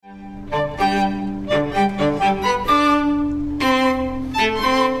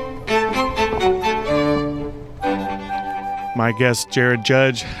My guest, Jared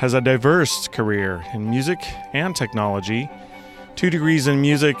Judge, has a diverse career in music and technology, 2 degrees in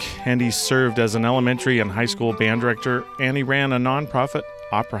music, and he served as an elementary and high school band director, and he ran a nonprofit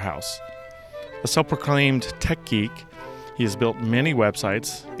opera house. A self-proclaimed tech geek, he has built many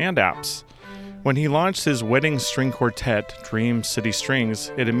websites and apps. When he launched his wedding string quartet, Dream City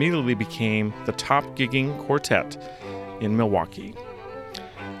Strings, it immediately became the top gigging quartet in Milwaukee.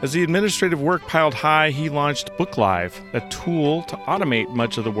 As the administrative work piled high, he launched Book Live, a tool to automate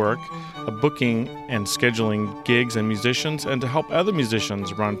much of the work of booking and scheduling gigs and musicians, and to help other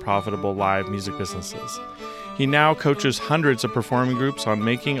musicians run profitable live music businesses. He now coaches hundreds of performing groups on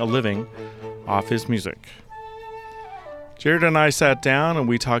making a living off his music. Jared and I sat down and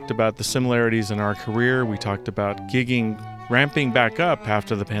we talked about the similarities in our career. We talked about gigging ramping back up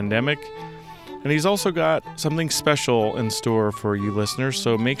after the pandemic. And he's also got something special in store for you listeners,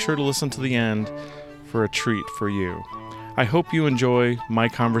 so make sure to listen to the end for a treat for you. I hope you enjoy my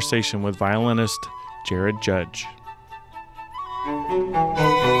conversation with violinist Jared Judge.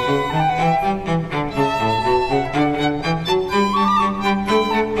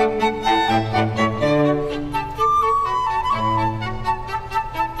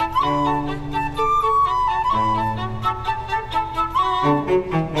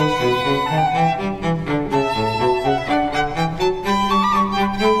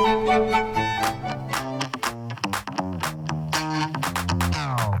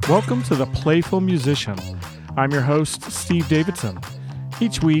 Welcome to The Playful Musician. I'm your host, Steve Davidson.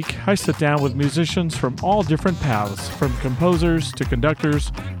 Each week, I sit down with musicians from all different paths, from composers to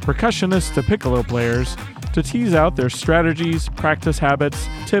conductors, percussionists to piccolo players, to tease out their strategies, practice habits,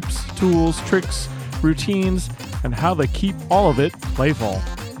 tips, tools, tricks, routines, and how they keep all of it playful.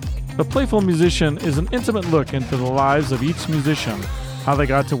 The Playful Musician is an intimate look into the lives of each musician, how they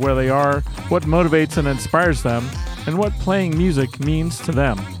got to where they are, what motivates and inspires them, and what playing music means to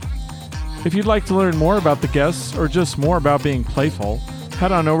them. If you'd like to learn more about the guests or just more about being playful,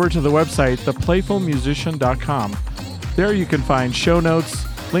 head on over to the website theplayfulmusician.com. There you can find show notes,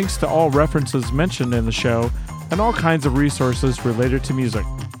 links to all references mentioned in the show, and all kinds of resources related to music.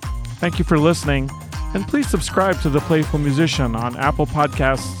 Thank you for listening, and please subscribe to The Playful Musician on Apple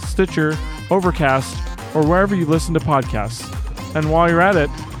Podcasts, Stitcher, Overcast, or wherever you listen to podcasts. And while you're at it,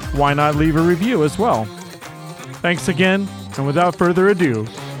 why not leave a review as well? Thanks again, and without further ado,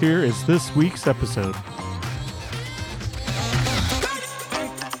 here is this week's episode.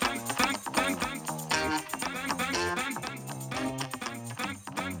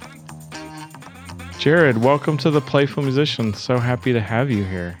 Jared, welcome to The Playful Musician. So happy to have you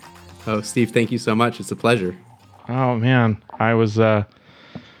here. Oh, Steve, thank you so much. It's a pleasure. Oh man, I was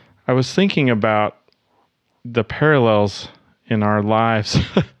thinking about the parallels in our lives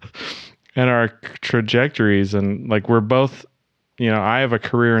and our trajectories, and like we're both, I have a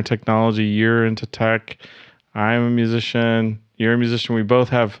career in technology, you're into tech, I'm a musician, you're a musician, I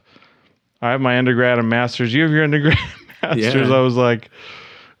have my undergrad and master's, you have your undergrad and master's. Yeah. I was like,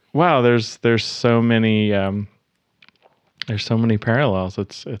 wow, there's so many parallels.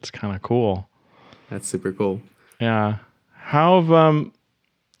 It's kind of cool. That's super cool. Yeah. How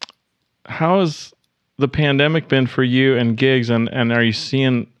has the pandemic been for you and gigs, and are you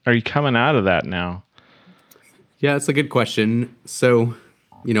coming out of that now? Yeah, it's a good question. So,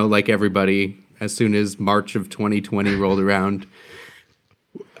 like everybody, as soon as March of 2020 rolled around,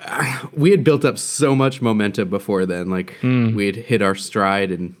 we had built up so much momentum before then. We had hit our stride,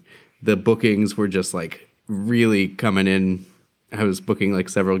 and the bookings were just like really coming in. I was booking like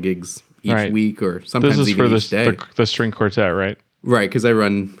several gigs each week, or sometimes even each day. The string quartet, right? Right, because I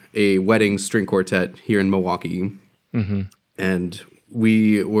run a wedding string quartet here in Milwaukee, and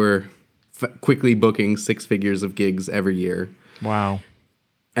we were quickly booking 6 figures of gigs every year. Wow.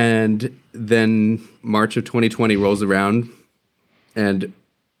 And then March of 2020 rolls around, and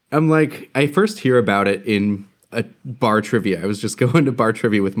I'm like, I first hear about it in a bar trivia. I was just going to bar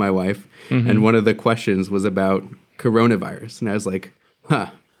trivia with my wife, and one of the questions was about coronavirus. And I was like,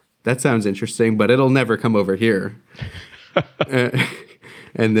 that sounds interesting, but it'll never come over here.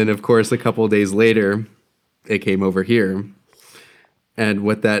 And then, of course, a couple of days later, it came over here. And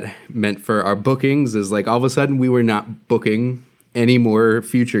what that meant for our bookings is like all of a sudden we were not booking any more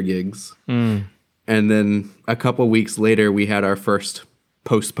future gigs. And then a couple weeks later, we had our first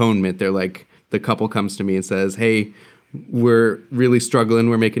postponement. They're like, the couple comes to me and says, hey, we're really struggling.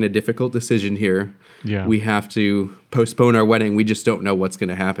 We're making a difficult decision here. Yeah. We have to postpone our wedding. We just don't know what's going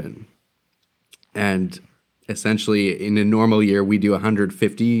to happen. And essentially, in a normal year, we do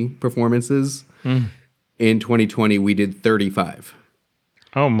 150 performances. In 2020, we did 35.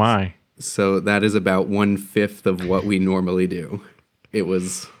 Oh, my. So that is about 1/5 of what we normally do. It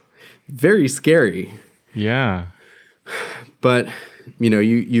was very scary. Yeah. But,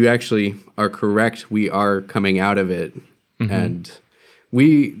 you actually are correct. We are coming out of it. And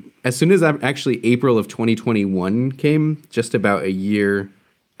as soon as actually April of 2021 came, just about a year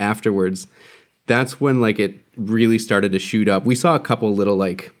afterwards, that's when like it really started to shoot up. We saw a couple little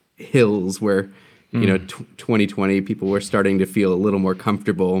like hills where, 2020 people were starting to feel a little more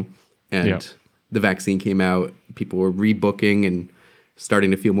comfortable, and Yep. the vaccine came out. People were rebooking and starting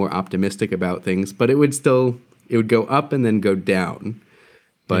to feel more optimistic about things, but it would go up and then go down.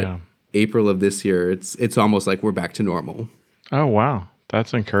 But Yeah. April of this year, it's almost like we're back to normal. Oh, wow.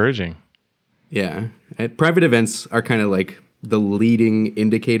 That's encouraging. Yeah. And private events are kind of like the leading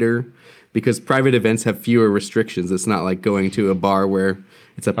indicator, because private events have fewer restrictions. It's not like going to a bar where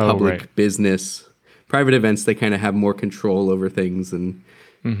it's a public right. business. Private events, they kind of have more control over things, and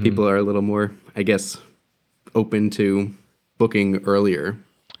people are a little more, I guess, open to booking earlier.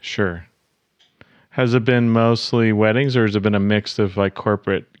 Sure. Has it been mostly weddings, or has it been a mix of like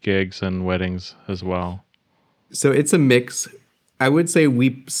corporate gigs and weddings as well? So it's a mix. I would say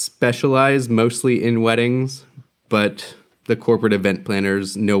we specialize mostly in weddings, but the corporate event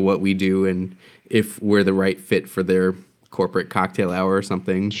planners know what we do, and if we're the right fit for their corporate cocktail hour or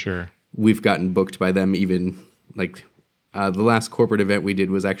something, Sure. we've gotten booked by them. Even like the last corporate event we did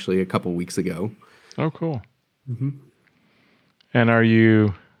was actually a couple weeks ago. Oh, cool. And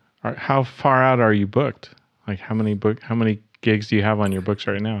how far out are you booked? Like how many gigs do you have on your books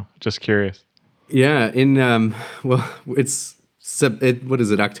right now? Just curious. Yeah, what is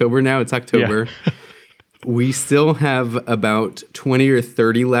it, October now? It's October. Yeah. We still have about 20 or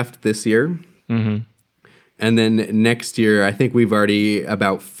 30 left this year. And then next year, I think we've already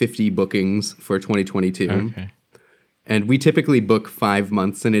about 50 bookings for 2022. Okay. And we typically book 5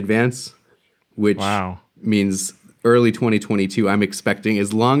 months in advance, which Wow. means early 2022. I'm expecting,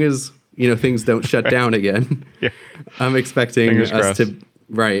 as long as things don't shut down again, Yeah. I'm expecting Fingers us crossed.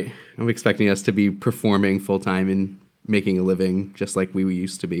 I'm expecting us to be performing full time and making a living just like we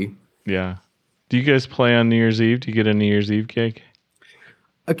used to be. Yeah. Do you guys play on New Year's Eve? Do you get a New Year's Eve gig?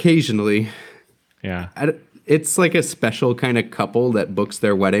 Occasionally. Yeah. It's like a special kind of couple that books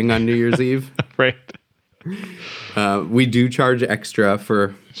their wedding on New Year's Eve. Right. We do charge extra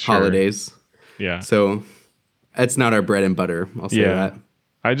for Sure. holidays. Yeah. So it's not our bread and butter. I'll say that.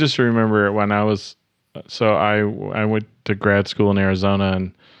 I just remember when I went to grad school in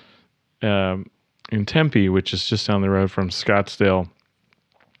Arizona, and in Tempe, which is just down the road from Scottsdale.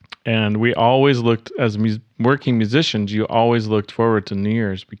 And we always looked, as working musicians, you always looked forward to New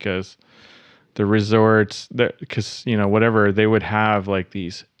Year's, because the resorts, because whatever, they would have like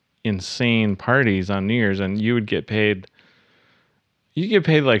these insane parties on New Year's, and you get paid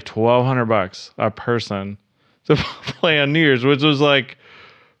like $1,200 a person to play on New Year's, which was like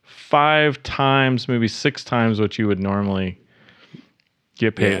 5 times, maybe 6 times what you would normally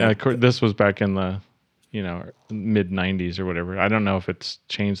get paid. Yeah. This was back in the mid 90s or whatever. I don't know if it's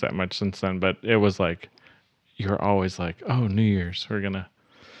changed that much since then, but it was like you're always like, oh, New Year's, we're gonna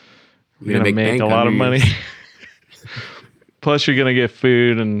make a lot of money. Plus you're gonna get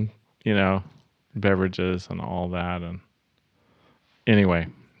food and beverages and all that. And anyway,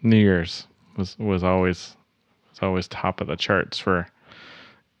 New Year's was always top of the charts for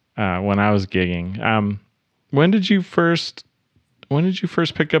when I was gigging. When did you first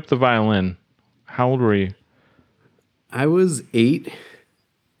pick up the violin? How old were you? I was 8,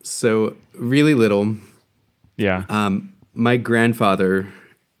 so really little. Yeah. My grandfather,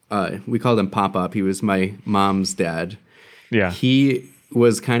 we called him Pop-Up. He was my mom's dad. Yeah. He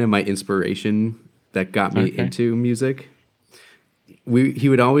was kind of my inspiration that got me Okay. into music. He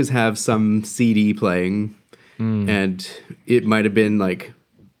would always have some CD playing, and it might have been like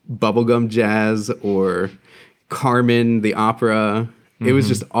bubblegum jazz or Carmen, the opera. It was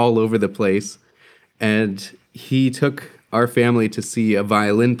just all over the place. And he took our family to see a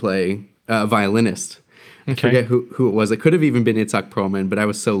violinist. I Okay. forget who it was. It could have even been Itzhak Perlman, but I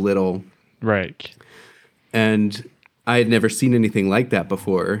was so little. Right. And I had never seen anything like that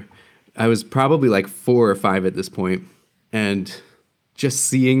before. I was probably like 4 or 5 at this point. And just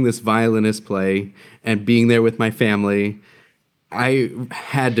seeing this violinist play and being there with my family, I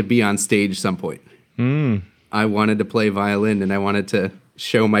had to be on stage some point. I wanted to play violin, and I wanted to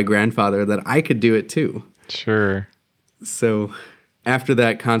show my grandfather that I could do it too. Sure. So after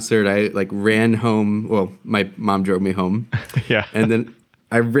that concert, I like ran home. Well, my mom drove me home. Yeah. And then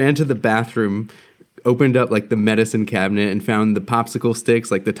I ran to the bathroom, opened up like the medicine cabinet and found the popsicle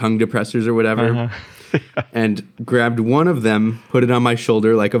sticks, like the tongue depressors or whatever, and grabbed one of them, put it on my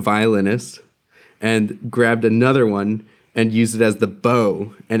shoulder like a violinist, and grabbed another one and used it as the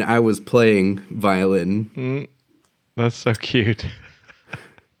bow. And I was playing violin. That's so cute.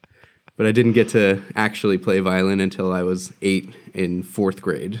 But I didn't get to actually play violin until I was 8 in 4th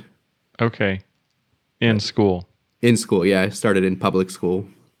grade. Okay. In school. In school, yeah. I started in public school.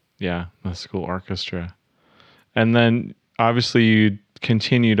 Yeah, the school orchestra. And then obviously you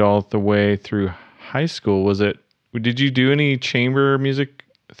continued all the way through high school. Did you do any chamber music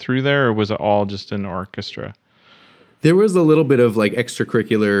through there, or was it all just an orchestra? There was a little bit of like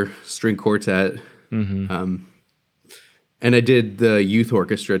extracurricular string quartet. And I did the youth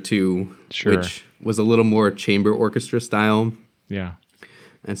orchestra too, which was a little more chamber orchestra style. Yeah.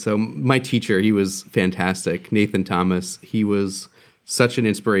 And so my teacher, he was fantastic. Nathan Thomas, he was such an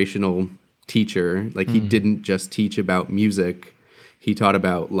inspirational teacher. Like he didn't just teach about music, he taught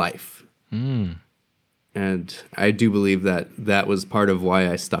about life. And I do believe that that was part of why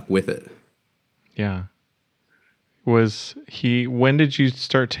I stuck with it. Yeah. When did you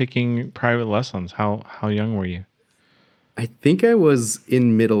start taking private lessons? How young were you? I think I was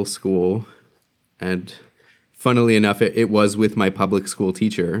in middle school, and funnily enough, it was with my public school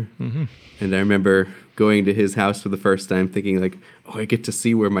teacher. And I remember going to his house for the first time thinking like, oh, I get to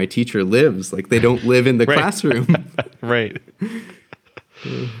see where my teacher lives. Like they don't live in the classroom. Right.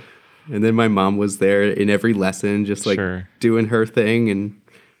 And then my mom was there in every lesson, just like doing her thing. And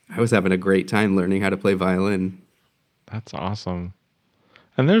I was having a great time learning how to play violin. That's awesome.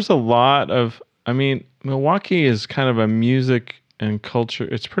 And there's a lot of, Milwaukee is kind of a music and culture.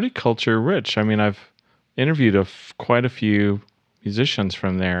 It's pretty culture rich. I've interviewed quite a few musicians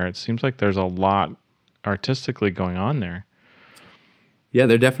from there. It seems like there's a lot artistically going on there. Yeah,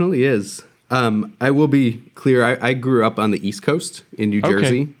 there definitely is. I will be clear. I grew up on the East Coast in New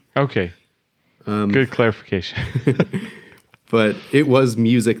Jersey. Okay. Good clarification. But it was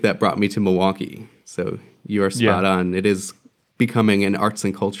music that brought me to Milwaukee. So you are spot on. It is becoming an arts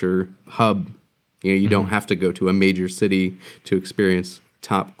and culture hub. You don't have to go to a major city to experience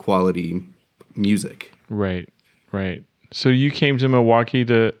top quality music. Right. So you came to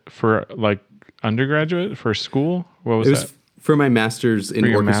Milwaukee for like undergraduate, for school? What was that? For my master's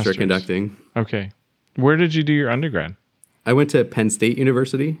in orchestra conducting. Okay. Where did you do your undergrad? I went to Penn State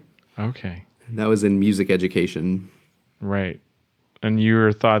University. Okay. That was in music education. Right. And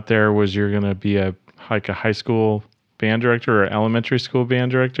your thought there was you're going to be a high school band director or elementary school band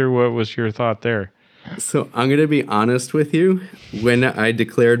director? What was your thought there? So I'm going to be honest with you. When I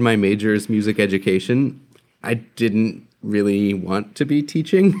declared my major as music education, I didn't really want to be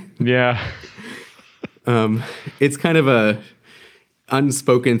teaching. Yeah. It's kind of a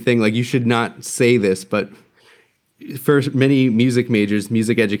unspoken thing. Like you should not say this, but for many music majors,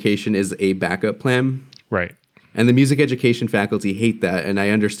 music education is a backup plan. Right. And the music education faculty hate that, and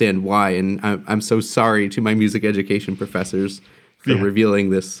I understand why. And I'm so sorry to my music education professors for revealing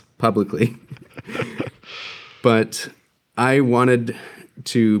this publicly. But I wanted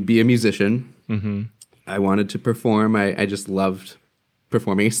to be a musician. I wanted to perform. I just loved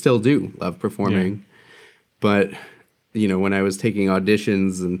performing. I still do love performing. Yeah. But, when I was taking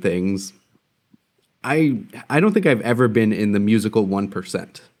auditions and things, I don't think I've ever been in the musical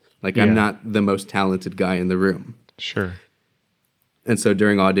 1%. Like, I'm not the most talented guy in the room. Sure. And so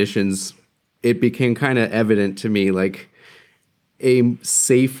during auditions, it became kind of evident to me, like, a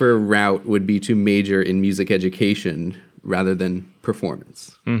safer route would be to major in music education rather than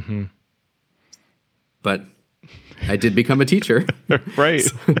performance. But I did become a teacher. Right.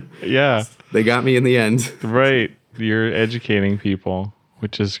 Yeah. They got me in the end. Right. You're educating people,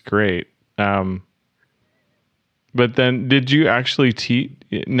 which is great. But then did you actually teach?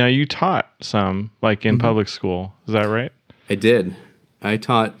 Now you taught some, like in public school. Is that right? I did. I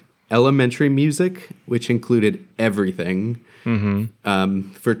taught elementary music, which included everything,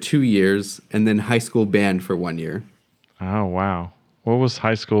 for 2 years, and then high school band for 1 year. Oh, wow. What was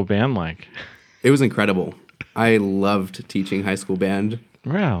high school band like? It was incredible. I loved teaching high school band.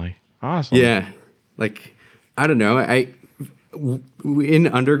 Really? Awesome. Yeah. Like, I don't know. In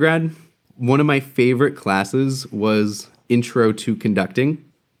undergrad, one of my favorite classes was Intro to Conducting.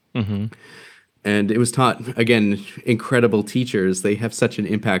 And it was taught, again, incredible teachers. They have such an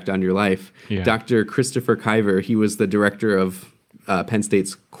impact on your life. Yeah. Dr. Christopher Kiver, he was the director of Penn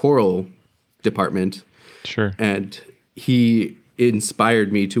State's choral department. Sure. And he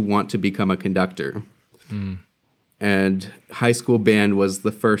inspired me to want to become a conductor. And high school band was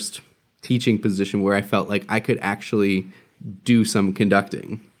the first teaching position where I felt like I could actually do some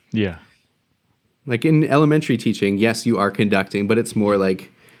conducting. Yeah. Like in elementary teaching, yes, you are conducting, but it's more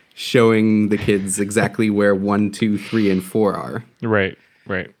like showing the kids exactly where 1, 2, 3, and 4 are. Right.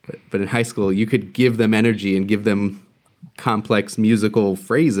 Right. But in high school, you could give them energy and give them complex musical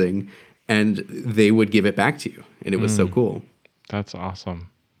phrasing, and they would give it back to you. And it was so cool. That's awesome.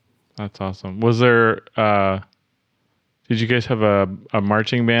 That's awesome. Was there, did you guys have a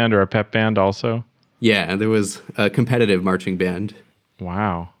marching band or a pep band also? Yeah, there was a competitive marching band.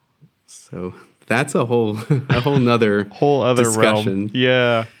 Wow. So that's a whole nother Whole other discussion. realm.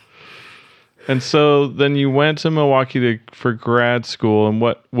 Yeah. And so then you went to Milwaukee for grad school, and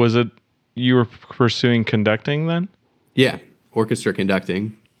what was it? You were pursuing conducting then? Yeah, orchestra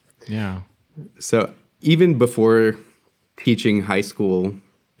conducting. Yeah. So even before teaching high school,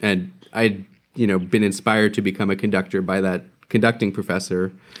 and I'd been inspired to become a conductor by that conducting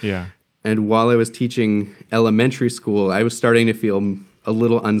professor. Yeah. And while I was teaching elementary school, I was starting to feel a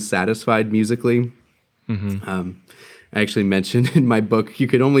little unsatisfied musically. I actually mentioned in my book, you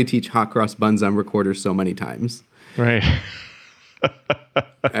could only teach hot cross buns on recorder so many times. Right.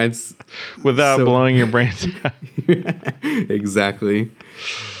 And Without blowing your brains out. Exactly.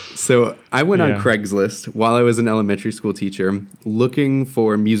 So I went on Craigslist while I was an elementary school teacher looking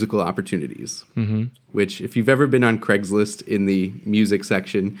for musical opportunities, which if you've ever been on Craigslist in the music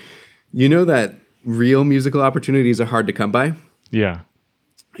section, you know that real musical opportunities are hard to come by. Yeah.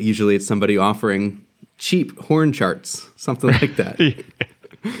 Usually it's somebody offering cheap horn charts, something like that.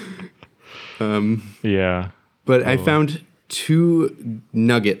 Yeah. But I found 2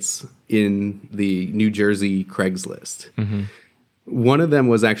 nuggets in the New Jersey Craigslist. One of them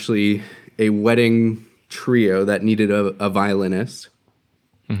was actually a wedding trio that needed a violinist.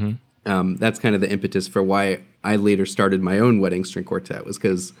 That's kind of the impetus for why I later started my own wedding string quartet, was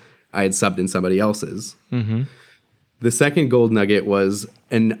because I had subbed in somebody else's. The second gold nugget was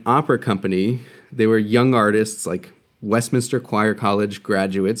an opera company. They were young artists, like Westminster Choir College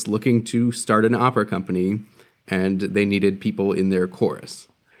graduates looking to start an opera company, and they needed people in their chorus.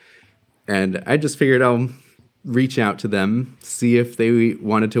 And I just figured I'll reach out to them, see if they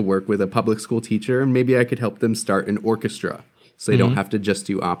wanted to work with a public school teacher, and maybe I could help them start an orchestra so they don't have to just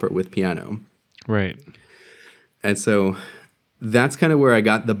do opera with piano. Right. And so that's kind of where I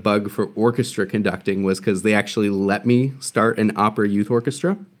got the bug for orchestra conducting, was because they actually let me start an opera youth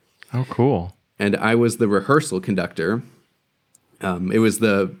orchestra. Oh, cool. And I was the rehearsal conductor. It was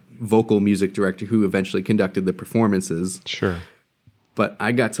the vocal music director who eventually conducted the performances. Sure. But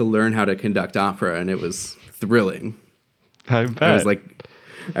I got to learn how to conduct opera, and it was thrilling. I bet.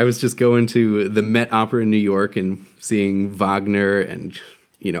 I was just going to the Met Opera in New York and seeing Wagner and,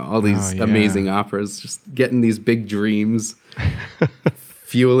 all these amazing operas, just getting these big dreams,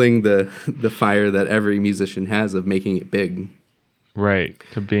 fueling the fire that every musician has of making it big. Right.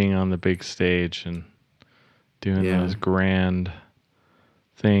 To being on the big stage and doing those grand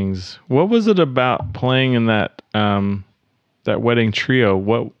things. What was it about playing in that that wedding trio?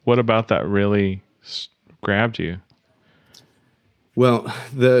 What about that really grabbed you? Well,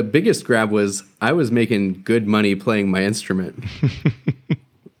 the biggest grab was I was making good money playing my instrument.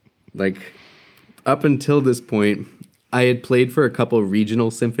 Like, up until this point, I had played for a couple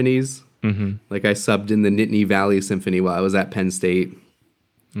regional symphonies. Like, I subbed in the Nittany Valley Symphony while I was at Penn State.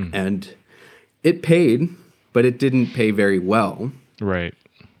 And it paid, but it didn't pay very well. Right.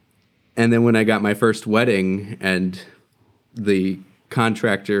 And then when I got my first wedding and the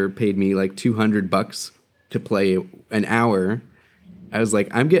contractor paid me like $200 to play an hour, I was like,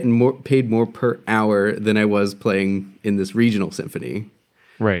 I'm getting paid more per hour than I was playing in this regional symphony.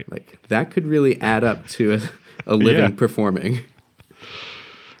 Right. Like, that could really add up to a living performing.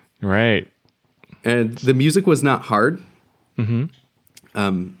 Right. And the music was not hard. I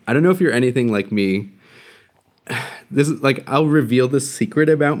don't know if you're anything like me. This is like, I'll reveal the secret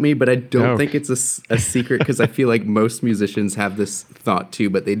about me, but I don't think it's a secret, because I feel like most musicians have this thought too,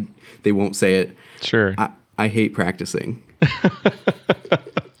 but they won't say it. Sure. I hate practicing.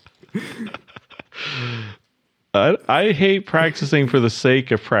 I hate practicing for the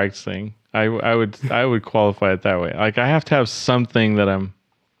sake of practicing. I would qualify it that way. Like, I have to have something that I'm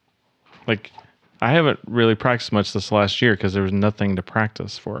like. I haven't really practiced much this last year because there was nothing to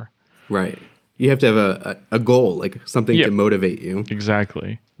practice for. Right. You have to have a goal, like something to motivate you.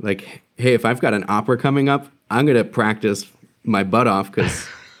 Exactly. Like, hey, if I've got an opera coming up, I'm going to practice my butt off because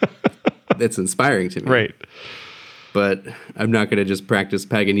it's inspiring to me. Right. But I'm not going to just practice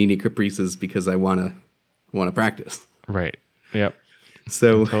Paganini caprices because I want to practice. Right. Yep.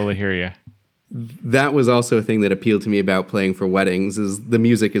 So I totally hear you. That was also a thing that appealed to me about playing for weddings, is the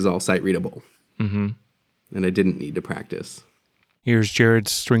music is all sight readable. And I didn't need to practice. Here's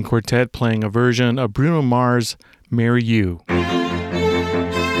Jared's string quartet playing a version of Bruno Mars' Marry You.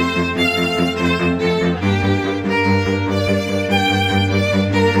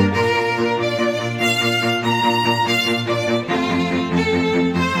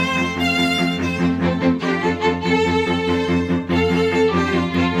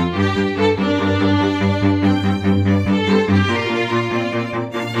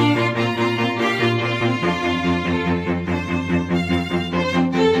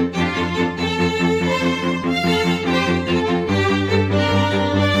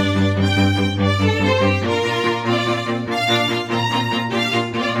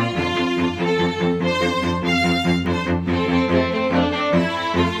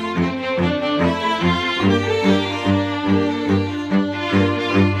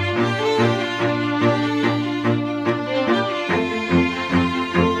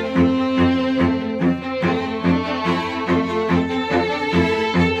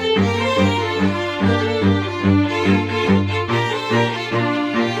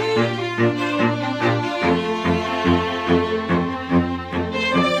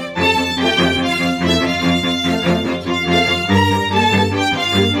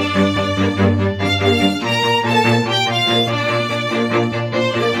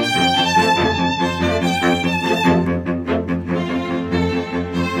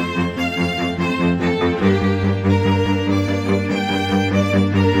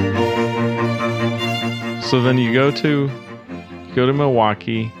 So then you go to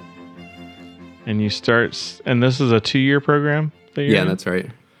Milwaukee and you start, and this is a 2-year program that you're in? That's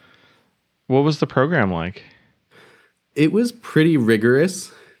right. What was the program like? It was pretty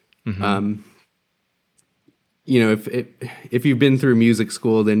rigorous. Mm-hmm. If you've been through music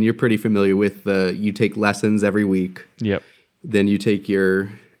school, then you're pretty familiar with you take lessons every week. Yep. Then you take you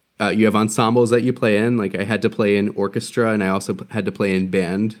have ensembles that you play in. Like I had to play in orchestra and I also had to play in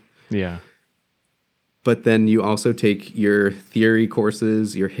band. Yeah. But then you also take your theory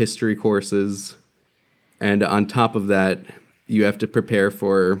courses, your history courses, and on top of that, you have to prepare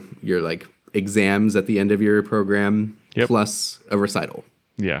for your exams at the end of your program, plus a recital.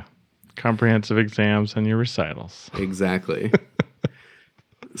 Yeah. Comprehensive exams and your recitals. Exactly.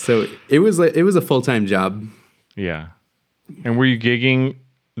 So it was a full-time job. Yeah. And were you gigging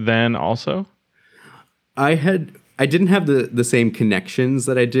then also? I didn't have the same connections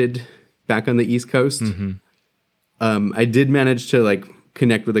that I did back on the East Coast. Mm-hmm. I did manage to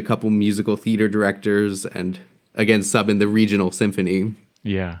connect with a couple musical theater directors and again sub in the regional symphony.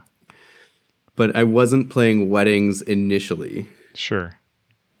 Yeah. But I wasn't playing weddings initially. Sure.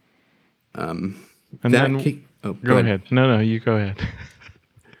 And go ahead. No, you go ahead.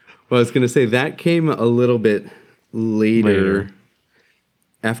 Well, I was going to say that came a little bit later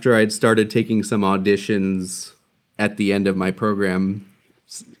after I'd started taking some auditions at the end of my program.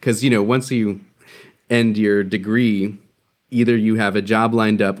 Because, once you end your degree, either you have a job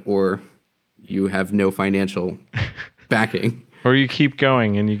lined up or you have no financial backing. Or you keep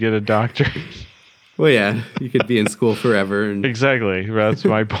going and you get a doctorate. Well, yeah, you could be in school forever. Exactly. That's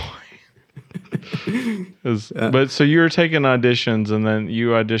my point. But so you were taking auditions and then you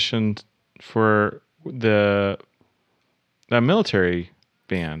auditioned for that military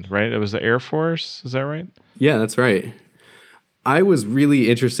band, right? It was the Air Force. Is that right? Yeah, that's right. I was really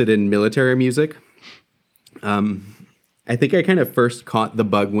interested in military music. I think I kind of first caught the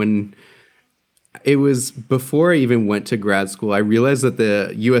bug when it was before I even went to grad school. I realized that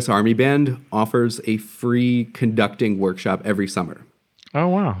the U.S. Army Band offers a free conducting workshop every summer. Oh,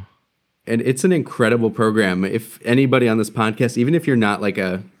 wow. And it's an incredible program. If anybody on this podcast, even if you're not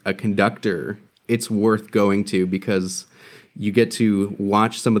a conductor, it's worth going to because you get to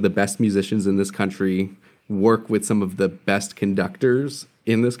watch some of the best musicians in this country work with some of the best conductors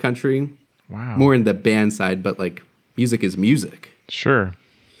in this country. Wow. More in the band side, but music is music. Sure.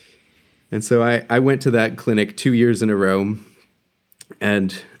 And so I went to that clinic 2 years in a row,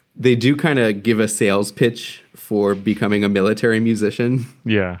 and they do kind of give a sales pitch for becoming a military musician.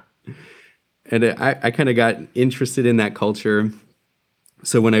 Yeah. And I kind of got interested in that culture.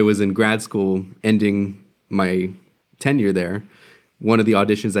 So when I was in grad school, ending my tenure there, one of the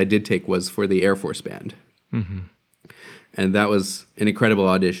auditions I did take was for the Air Force Band. Mm-hmm. And that was an incredible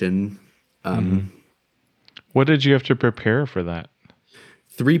audition. What did you have to prepare for that?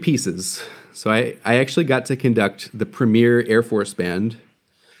 3 pieces. So I actually got to conduct the premier Air Force Band.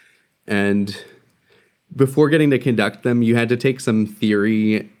 And before getting to conduct them, you had to take some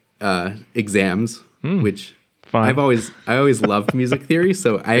theory exams, which fun. I always loved music theory,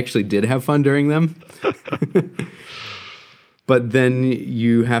 so I actually did have fun during them. But then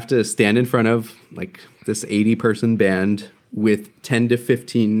you have to stand in front of this 80-person band with 10 to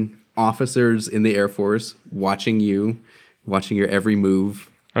 15 officers in the Air Force watching your every move.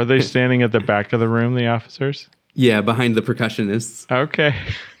 Are they standing at the back of the room, the officers? Yeah, behind the percussionists. Okay.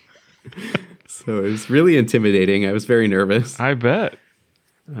 So it was really intimidating. I was very nervous. I bet.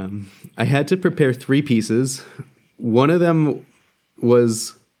 I had to prepare 3 pieces. One of them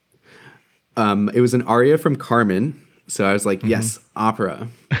was, it was an aria from Carmen. So I was like, yes, opera.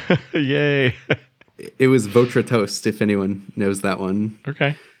 Yay. It was Votre Toast, if anyone knows that one.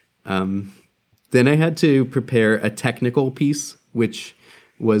 Okay. Then I had to prepare a technical piece, which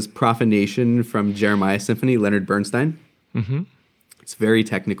was Profanation from Jeremiah Symphony, Leonard Bernstein. Mm-hmm. It's very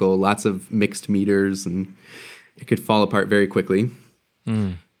technical, lots of mixed meters, and it could fall apart very quickly.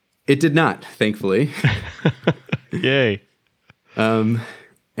 It did not, thankfully. Yay. And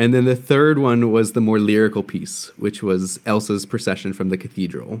then the third one was the more lyrical piece, which was Elsa's Procession from the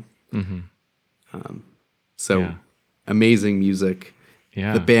Cathedral. Yeah. Amazing music.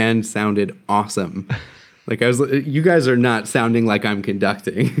 Yeah. The band sounded awesome. Like you guys are not sounding like I'm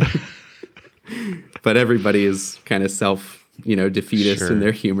conducting, but everybody is kind of defeatist in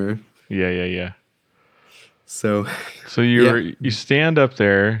their humor. Yeah. So you stand up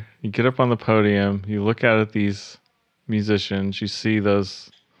there, you get up on the podium, you look out at these musicians, you see those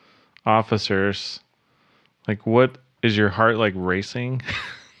officers. Like, what is your heart like racing?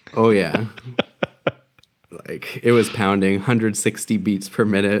 Oh yeah. Like it was pounding 160 beats per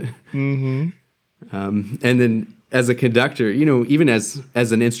minute. Mm-hmm. And then as a conductor, even as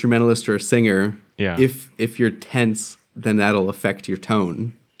an instrumentalist or a singer, if you're tense, then that'll affect your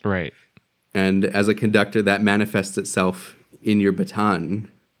tone. Right. And as a conductor, that manifests itself in your baton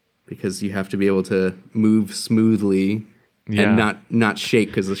because you have to be able to move smoothly and not shake,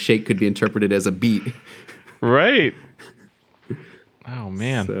 because a shake could be interpreted as a beat. Right. Oh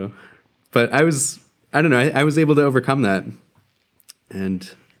man. But I was able to overcome that.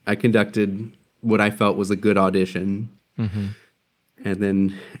 And I conducted what I felt was a good audition. Mm-hmm. And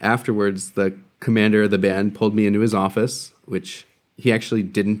then afterwards, the commander of the band pulled me into his office, which he actually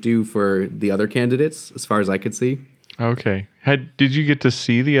didn't do for the other candidates, as far as I could see. Okay. Did you get to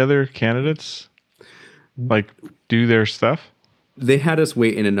see the other candidates, like, do their stuff? They had us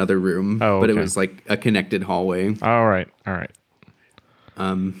wait in another room, but it was like a connected hallway. All right.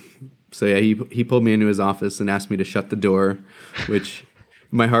 So yeah, he pulled me into his office and asked me to shut the door, which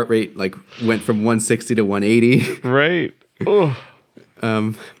my heart rate went from 160 to 180. Right. Oh.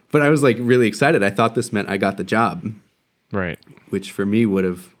 But I was really excited. I thought this meant I got the job. Right. Which for me would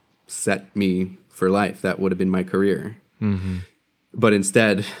have set me for life. That would have been my career. Mm-hmm. But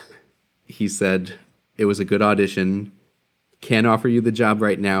instead, he said, it was a good audition. Can't offer you the job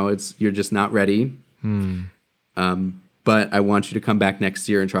right now. You're just not ready. But I want you to come back next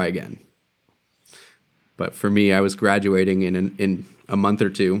year and try again. But for me, I was graduating in a month or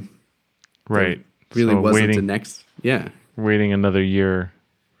two. Right. There really wasn't a next. Yeah. Waiting another year.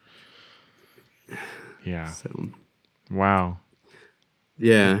 Yeah. So, wow.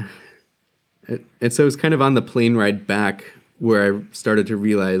 Yeah. And so it was kind of on the plane ride back where I started to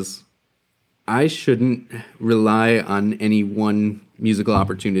realize I shouldn't rely on any one musical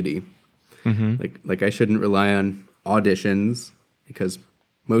opportunity. Mm-hmm. Like I shouldn't rely on auditions, because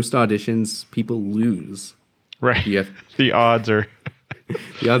most auditions people lose. Right. The odds are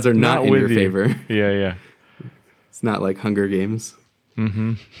not in your favor. Yeah. It's not like Hunger Games.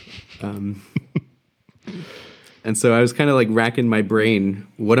 Mm-hmm. And so I was kind of racking my brain.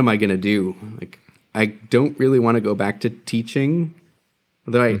 What am I going to do? I don't really want to go back to teaching.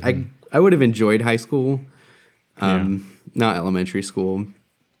 Although I would have enjoyed high school, not elementary school.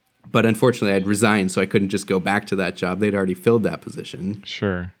 But unfortunately, I'd resigned, so I couldn't just go back to that job. They'd already filled that position.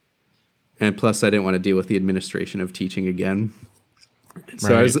 Sure. And plus, I didn't want to deal with the administration of teaching again.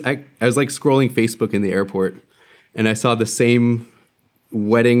 So I was scrolling Facebook in the airport, and I saw the same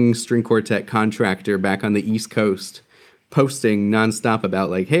wedding string quartet contractor back on the East Coast posting nonstop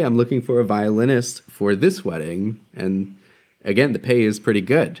about hey, I'm looking for a violinist for this wedding. And again, the pay is pretty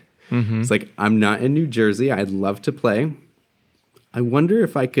good. Mm-hmm. It's I'm not in New Jersey. I'd love to play. I wonder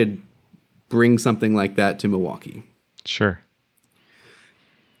if I could bring something like that to Milwaukee. Sure.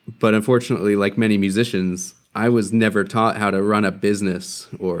 But unfortunately, like many musicians, I was never taught how to run a business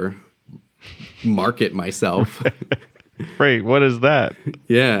or market myself. Right. What is that?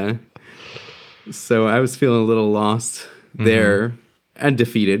 Yeah. So I was feeling a little lost there and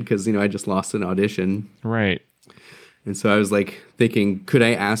defeated because, I just lost an audition. Right. And so I was thinking, could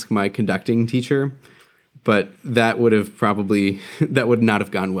I ask my conducting teacher? But that would not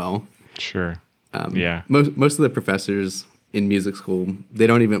have gone well. Sure. Yeah. Most of the professors in music school, they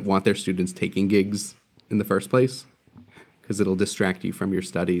don't even want their students taking gigs in the first place because it'll distract you from your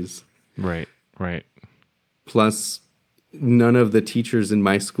studies. Right. Right. Plus, none of the teachers in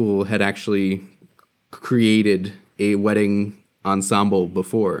my school had actually created a wedding ensemble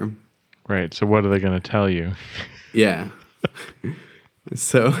before. Right. So what are they going to tell you? Yeah.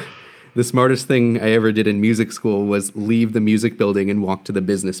 So the smartest thing I ever did in music school was leave the music building and walk to the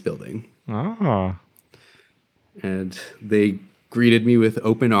business building. Oh. And they greeted me with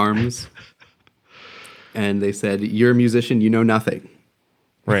open arms. And they said, "You're a musician, you know nothing.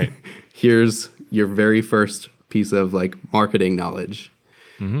 Right. Here's your very first piece of like marketing knowledge."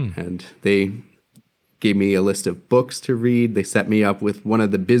 And they gave me a list of books to read. They set me up with one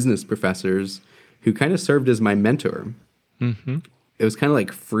of the business professors who kind of served as my mentor. It was kind of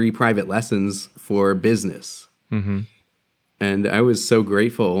like free private lessons for business. And I was so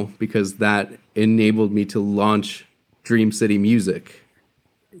grateful because that enabled me to launch Dream City Music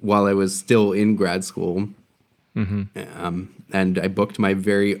while I was still in grad school. And I booked my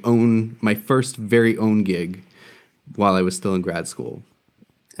first very own gig while I was still in grad school.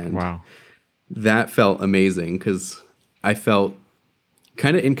 And Wow. that felt amazing because I felt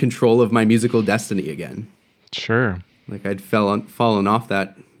kind of in control of my musical destiny again. Sure. Like I'd fallen off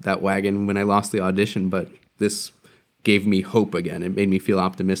that wagon when I lost the audition, but this gave me hope again. It made me feel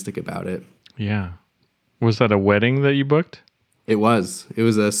optimistic about it. Yeah. Was that a wedding that you booked? It was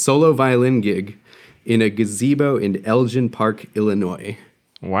a solo violin gig in a gazebo in Elgin Park, Illinois.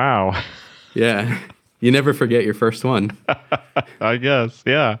 Wow. Yeah. You never forget your first one. I guess.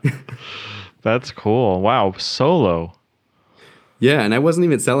 Yeah. That's cool. Wow. Solo. Yeah, and I wasn't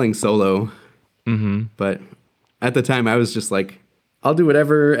even selling solo. But at the time I was just like, I'll do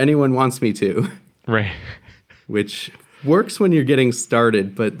whatever anyone wants me to. Right. Which works when you're getting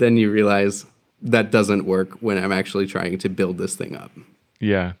started, but then you realize that doesn't work when I'm actually trying to build this thing up.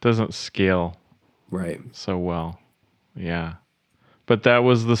 Yeah. It doesn't scale Right. so well. Yeah. But that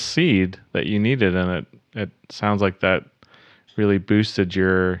was the seed that you needed, and it sounds like that really boosted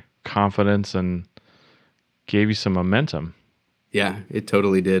your confidence and gave you some momentum. Yeah, it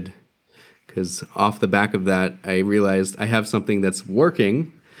totally did. Because off the back of that, I realized I have something that's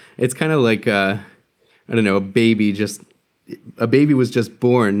working. It's kind of like, I don't know, a baby was just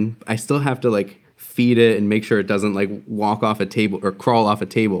born. I still have to like feed it and make sure it doesn't like walk off a table or crawl off a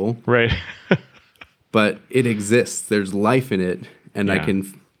table. Right. But it exists. There's life in it. And I Yeah.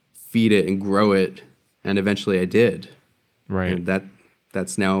 can feed it and grow it. And eventually I did. Right. And that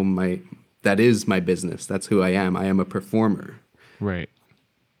is my business. That's who I am. I am a performer. Right.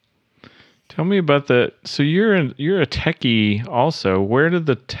 Tell me about so you're a techie also. Where did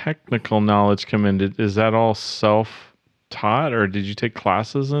the technical knowledge come in? Is that all self-taught, or did you take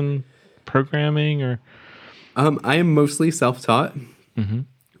classes in programming, or? I am mostly self-taught.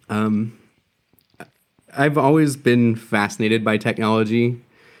 I've always been fascinated by technology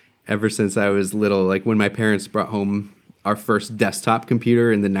ever since I was little. Like when my parents brought home our first desktop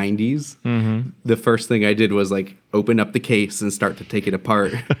computer in the 90s, the first thing I did was like open up the case and start to take it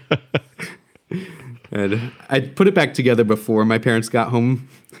apart. And I put it back together before my parents got home.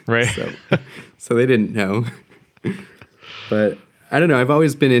 Right. So they didn't know. But I don't know. I've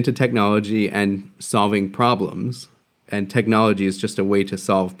always been into technology and solving problems. And technology is just a way to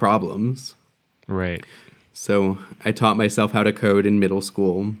solve problems. Right. So I taught myself how to code in middle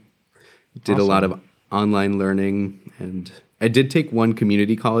school. Did a lot of online learning. And I did take one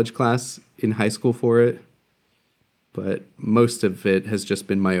community college class in high school for it. But most of it has just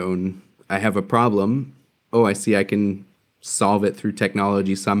been my own. I have a problem. Oh, I see I can solve it through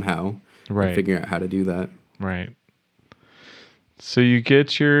technology somehow. Right. And figuring out how to do that. Right. So you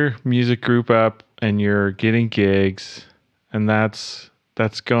get your music group up and you're getting gigs, and that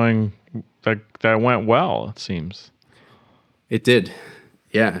went well, it seems. It did.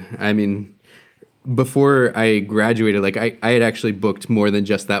 Yeah. I mean, before I graduated, like I had actually booked more than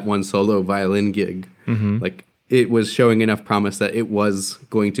just that one solo violin gig. Like it was showing enough promise that it was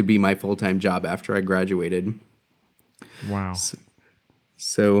going to be my full-time job after I graduated. Wow.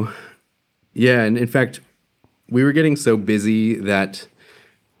 So yeah, and in fact, we were getting so busy that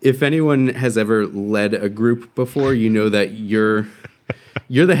if anyone has ever led a group before, you know that you're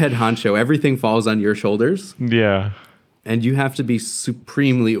the head honcho. Everything falls on your shoulders. Yeah. And you have to be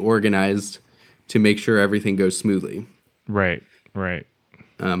supremely organized to make sure everything goes smoothly. Right. Right.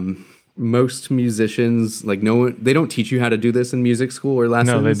 Most musicians, like they don't teach you how to do this in music school or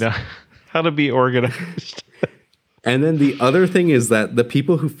lessons. No, they don't. How to be organized. And then the other thing is that the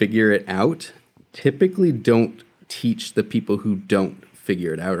people who figure it out typically don't teach the people who don't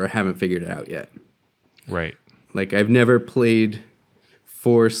figure it out or haven't figured it out yet. Right. Like I've never played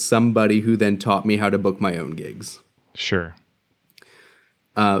for somebody who then taught me how to book my own gigs. Sure.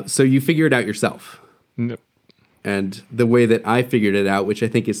 So you figure it out yourself. No. And the way that I figured it out, which I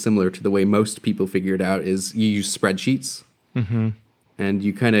think is similar to the way most people figure it out, is you use spreadsheets. And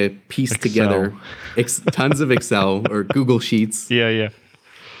you kind of piece together tons of Excel or Google Sheets. Yeah.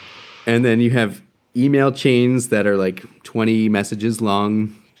 And then you have email chains that are like 20 messages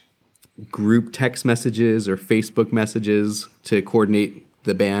long, group text messages or Facebook messages to coordinate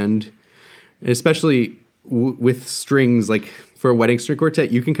the band. And especially with strings, like for a wedding string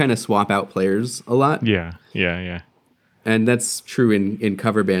quartet, you can kind of swap out players a lot. Yeah. And that's true in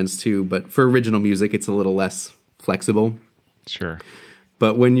cover bands too. But for original music, it's a little less flexible. Sure.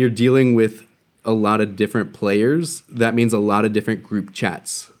 But when you're dealing with a lot of different players, that means a lot of different group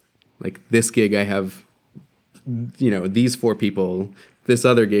chats. Like this gig, I have, these 4 people. This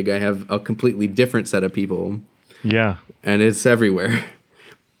other gig, I have a completely different set of people. Yeah. And it's everywhere.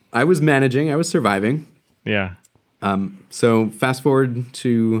 I was managing, I was surviving. Yeah. So fast forward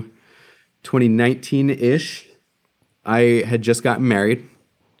to 2019-ish, I had just gotten married.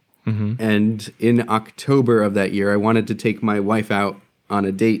 And in October of that year, I wanted to take my wife out on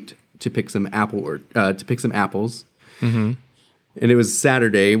a date to pick some apples. And it was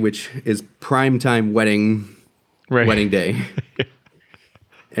Saturday, which is prime time wedding day.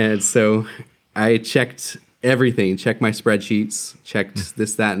 And so I checked everything, checked my spreadsheets, checked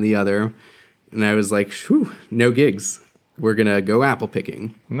this, that, and the other. And I was like, whew, no gigs. We're going to go apple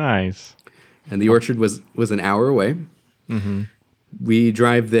picking. Nice. And the orchard was an hour away. We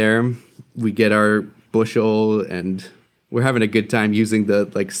drive there, we get our bushel, and we're having a good time using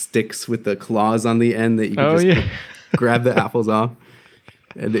the like sticks with the claws on the end that you can just grab the apples off.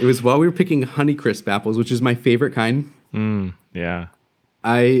 And it was while we were picking Honeycrisp apples, which is my favorite kind. Yeah.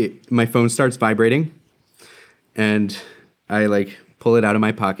 My phone starts vibrating, and I like pull it out of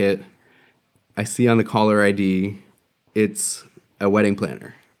my pocket. I see on the caller ID, it's a wedding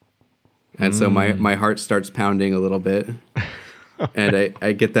planner. And so my heart starts pounding a little bit. And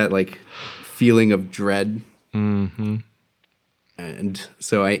I get that like feeling of dread. And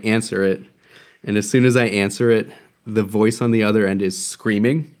so I answer it. And as soon as I answer it, the voice on the other end is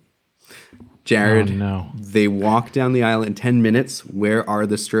screaming, Jared, oh, no. They walk down the aisle in 10 minutes. Where are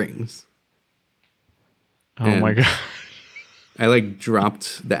the strings? Oh my God. I like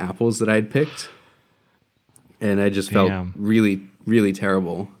dropped the apples that I'd picked. And I just felt really, really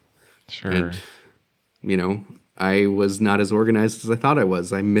terrible. Sure. And, I was not as organized as I thought I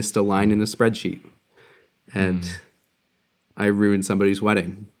was. I missed a line in a spreadsheet. And I ruined somebody's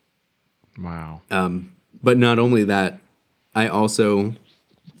wedding. Wow. But not only that, I also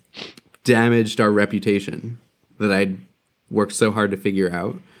damaged our reputation that I'd worked so hard to figure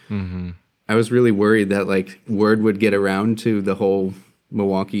out. I was really worried that like word would get around to the whole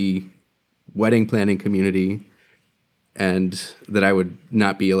Milwaukee wedding planning community and that I would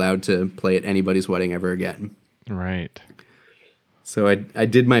not be allowed to play at anybody's wedding ever again. Right. So I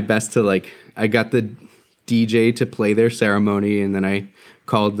did my best to like, I got the DJ to play their ceremony, and then I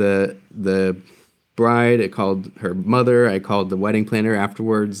called the bride, I called her mother, I called the wedding planner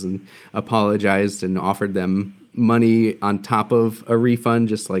afterwards and apologized and offered them money on top of a refund,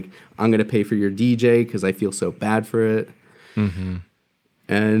 just like, I'm going to pay for your DJ because I feel so bad for it.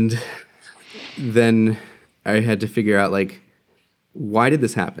 And then I had to figure out like, why did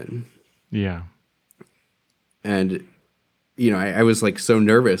this happen? Yeah. And, I was like so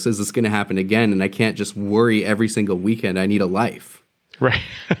nervous. Is this going to happen again? And I can't just worry every single weekend. I need a life. Right.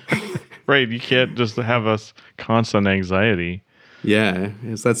 Right. You can't just have us constant anxiety. Yeah.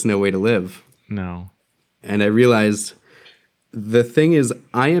 That's no way to live. No. And I realized the thing is,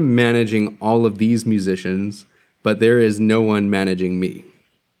 I am managing all of these musicians, but there is no one managing me.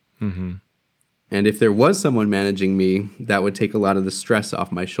 And if there was someone managing me, that would take a lot of the stress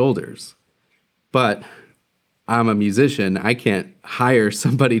off my shoulders. But I'm a musician. I can't hire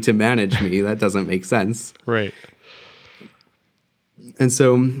somebody to manage me. That doesn't make sense. Right. And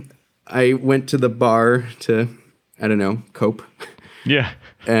so I went to the bar to, I don't know, cope. Yeah.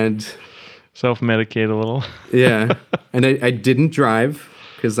 And self-medicate a little. Yeah. And I didn't drive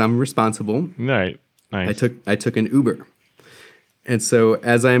because I'm responsible. Right. Nice. I took an Uber. And so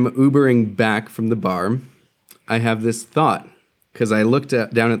as I'm Ubering back from the bar, I have this thought because I looked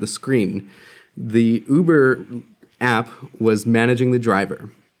down at the screen. The Uber app was managing the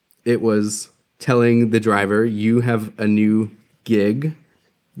driver. It was telling the driver, you have a new gig.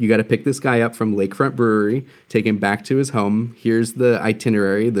 You got to pick this guy up from Lakefront Brewery, take him back to his home. Here's the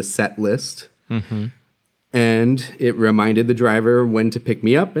itinerary, the set list. And it reminded the driver when to pick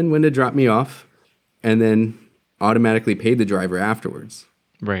me up and when to drop me off, and then automatically paid the driver afterwards.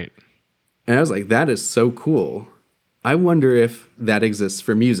 Right. And I was like, that is so cool. I wonder if that exists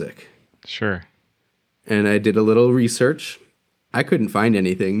for music. Sure. And I did a little research. I couldn't find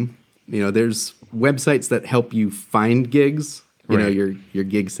anything. There's websites that help you find gigs. Right. Your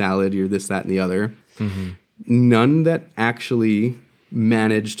gig salad, your this, that, and the other. Mm-hmm. None that actually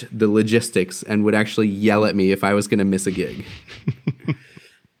managed the logistics and would actually yell at me if I was going to miss a gig.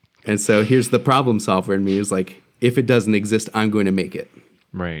 And so here's the problem solver in me is like, if it doesn't exist, I'm going to make it.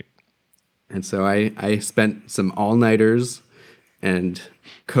 Right. And so I spent some all-nighters and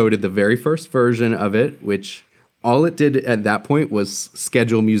coded the very first version of it, which all it did at that point was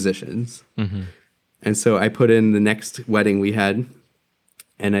schedule musicians. Mm-hmm. And so I put in the next wedding we had,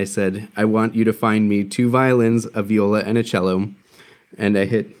 and I said, I want you to find me 2 violins, a viola, and a cello. And I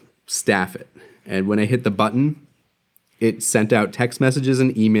hit staff it. And when I hit the button, it sent out text messages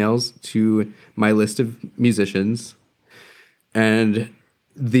and emails to my list of musicians. And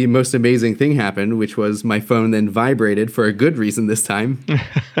the most amazing thing happened, which was my phone then vibrated for a good reason this time.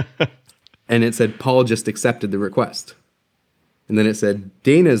 And it said, Paul just accepted the request. And then it said,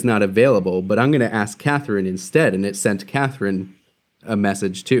 Dana's not available, but I'm going to ask Catherine instead. And it sent Catherine a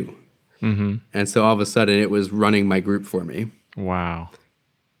message too. Mm-hmm. And so all of a sudden it was running my group for me. Wow.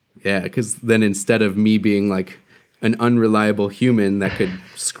 Yeah, because then instead of me being like an unreliable human that could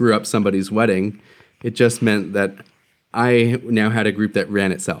screw up somebody's wedding, it just meant that I now had a group that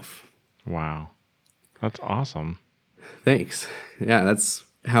ran itself. Wow. That's awesome. Thanks. Yeah, that's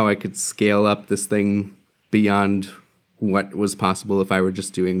how I could scale up this thing beyond what was possible if I were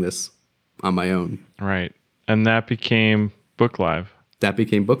just doing this on my own. Right. And that became Book Live. That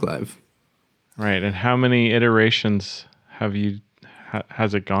became Book Live. Right. And how many iterations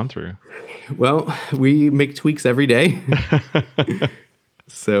has it gone through? Well, we make tweaks every day.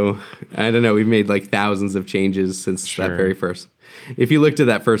 So, I don't know, we've made like thousands of changes since Sure. that very first. If you looked at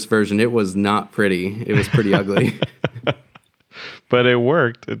that first version, it was not pretty. It was pretty ugly. But it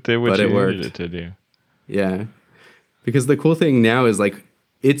worked. It did what But you it worked. needed it to do. Yeah. Because the cool thing now is like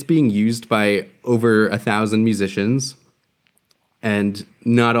it's being used by over 1,000 musicians, and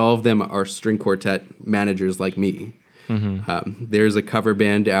not all of them are string quartet managers like me. Mm-hmm. There's a cover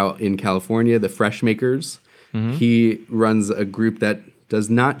band out in California, the Fresh Makers. Mm-hmm. He runs a group that does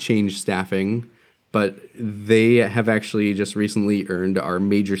not change staffing, but they have actually just recently earned our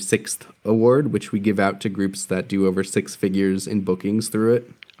Major 6th award, which we give out to groups that do over 6 figures in bookings through it.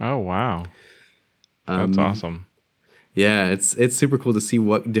 Oh, wow. That's awesome. Yeah, it's super cool to see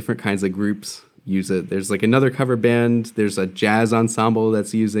what different kinds of groups use it. There's like another cover band. There's a jazz ensemble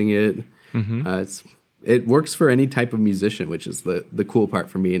that's using it. Mm-hmm. It works for any type of musician, which is the cool part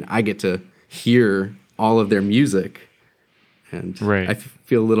for me. And I get to hear all of their music. And Right. I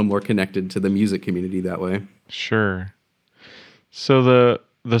feel a little more connected to the music community that way. Sure. So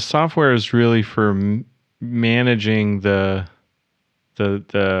the software is really for managing the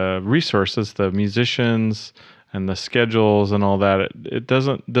resources, the musicians and the schedules and all that.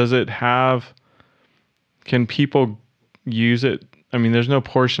 Can people use it? I mean, there's no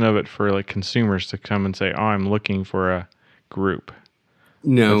portion of it for like consumers to come and say, "Oh, I'm looking for a group."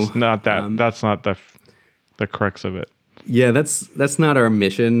 No, It's not that. That's not the crux of it. yeah, that's not our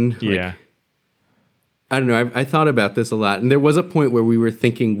mission. Like, Yeah. I don't know. I thought about this a lot, and there was a point where we were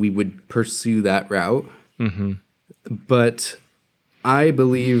thinking we would pursue that route. Mm-hmm. But I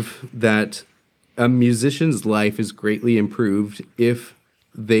believe that a musician's life is greatly improved if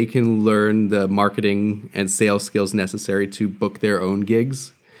they can learn the marketing and sales skills necessary to book their own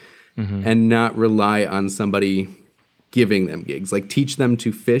gigs and not rely on somebody giving them gigs. Like teach them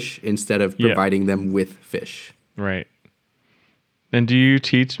to fish instead of providing them with fish. Right. And do you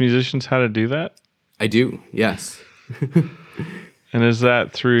teach musicians how to do that? I do, yes. And is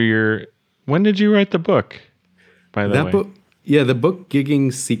that through when did you write the book, by the way? Book, the book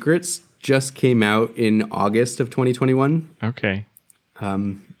Gigging Secrets just came out in August of 2021. Okay.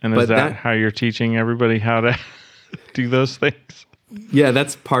 And but is that how you're teaching everybody how to do those things? Yeah,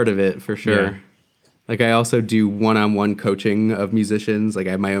 that's part of it for sure. Yeah. Like I also do one-on-one coaching of musicians. Like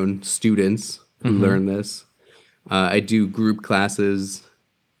I have my own students who learn this. I do group classes,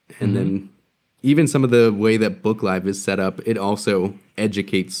 and then even some of the way that Book Live is set up, it also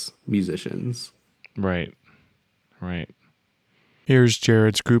educates musicians. Right. Right. Here's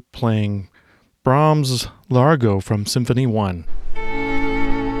Jared's group playing Brahms' Largo from Symphony 1.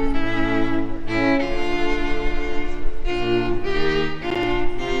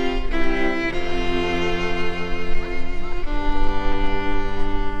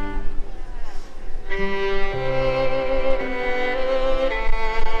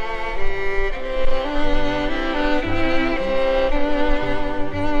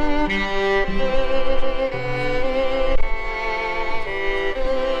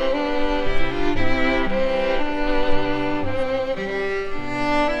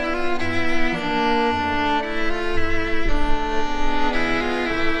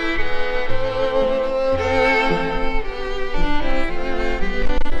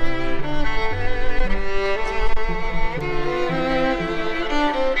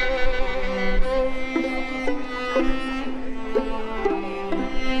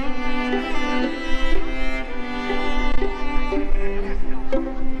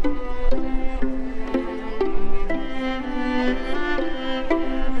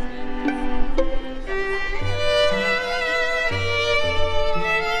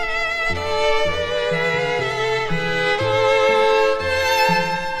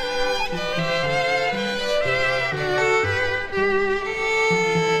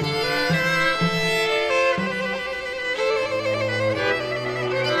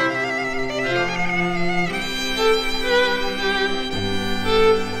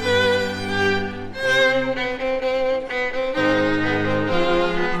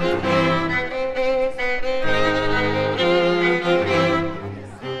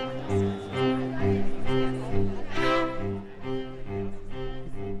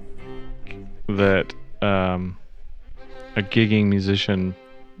 That a gigging musician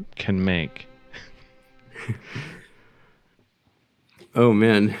can make? Oh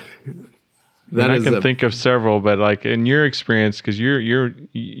man, I can think of several, but like in your experience, because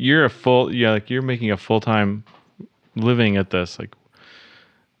you're a full, like you're making a full-time living at this. Like,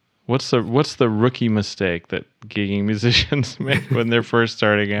 what's the rookie mistake that gigging musicians make when they're first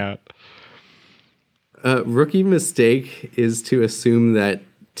starting out? Rookie mistake is to assume that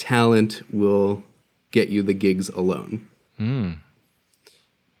talent will get you the gigs alone.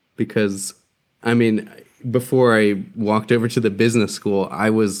 Because, I mean, before I walked over to the business school, I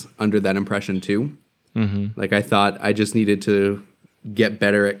was under that impression too. Like I thought I just needed to get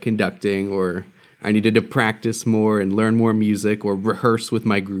better at conducting, or I needed to practice more and learn more music or rehearse with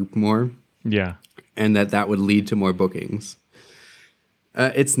my group more. Yeah. And that would lead to more bookings.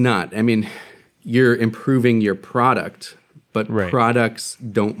 It's not. I mean, you're improving your product, but products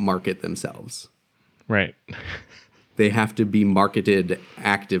don't market themselves. Right. They have to be marketed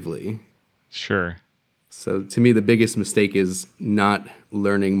actively. Sure. So to me, the biggest mistake is not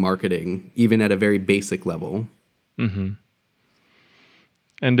learning marketing, even at a very basic level. And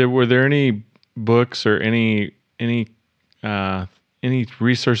were there any books or any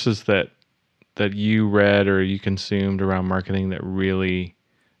resources that you read or you consumed around marketing that really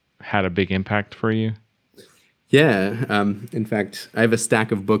had a big impact for you? Yeah. In fact, I have a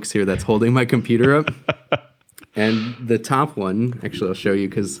stack of books here that's holding my computer up. And the top one, actually, I'll show you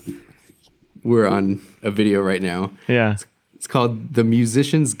because we're on a video right now. Yeah. It's called The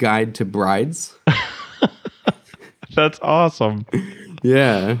Musician's Guide to Brides. That's awesome.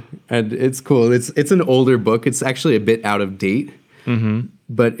 Yeah. And it's cool. It's an older book. It's actually a bit out of date.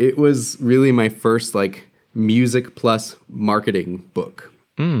 But it was really my first like music plus marketing book.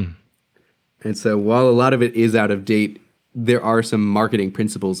 And so while a lot of it is out of date, there are some marketing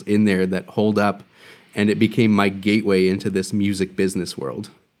principles in there that hold up, and it became my gateway into this music business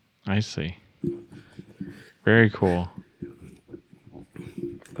world. I see. Very cool.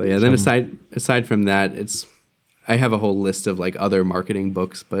 But yeah, then aside from that, I have a whole list of like other marketing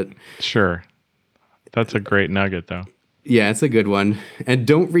books, but sure. That's a great nugget though. Yeah, it's a good one. And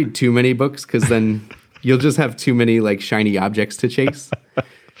don't read too many books because then you'll just have too many like shiny objects to chase.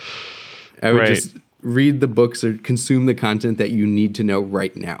 I would just read the books or consume the content that you need to know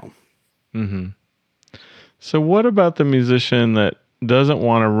right now. So what about the musician that doesn't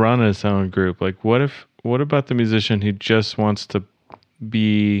want to run his own group? Like what about the musician who just wants to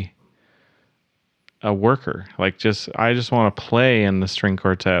be a worker? Like I just want to play in the string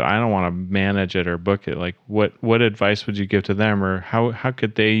quartet. I don't want to manage it or book it. Like what advice would you give to them, or how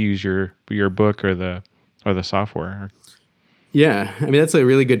could they use your book or the software? Yeah, I mean that's a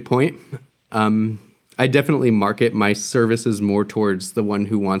really good point. I definitely market my services more towards the one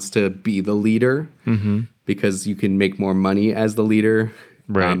who wants to be the leader, because you can make more money as the leader.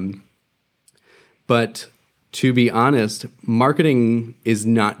 Right. But to be honest, marketing is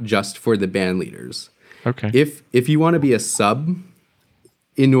not just for the band leaders. Okay. If you want to be a sub,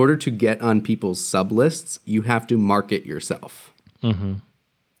 in order to get on people's sub lists, you have to market yourself.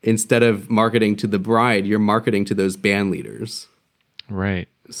 Instead of marketing to the bride, you're marketing to those band leaders. Right.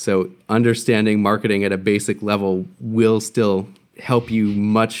 So understanding marketing at a basic level will still help you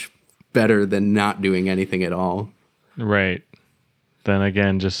much better than not doing anything at all. Right. Then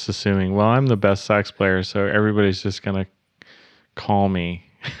again, just assuming, well, I'm the best sax player, so everybody's just going to call me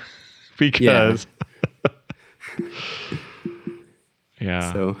because...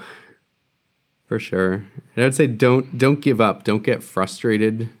 Yeah. So, for sure. And I would say don't give up. Don't get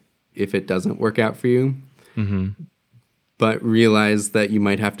frustrated if it doesn't work out for you. But realize that you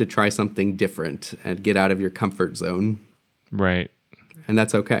might have to try something different and get out of your comfort zone. Right. And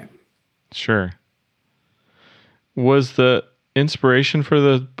that's okay. Sure. Was the inspiration for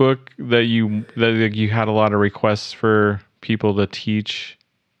the book that you had a lot of requests for people to teach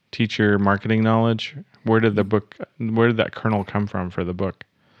your marketing knowledge? Where did that kernel come from for the book?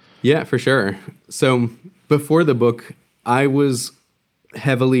 Yeah, for sure. So before the book, I was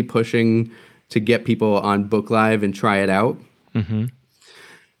heavily pushing to get people on Book Live and try it out. Mm-hmm.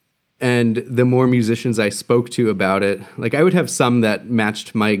 And the more musicians I spoke to about it, like I would have some that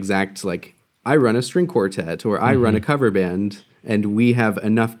matched my exact, like, I run a string quartet or I run a cover band and we have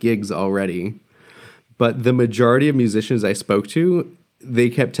enough gigs already. But the majority of musicians I spoke to, they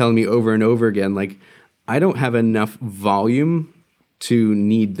kept telling me over and over again, like, I don't have enough volume to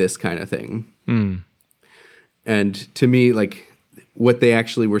need this kind of thing. And to me, like, what they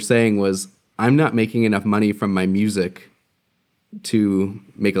actually were saying was, I'm not making enough money from my music to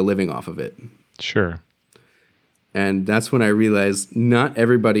make a living off of it. Sure. And that's when I realized not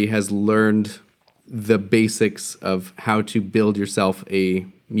everybody has learned the basics of how to build yourself a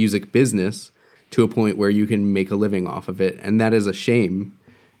music business to a point where you can make a living off of it. And that is a shame,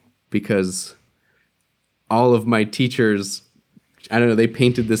 because all of my teachers, I don't know, they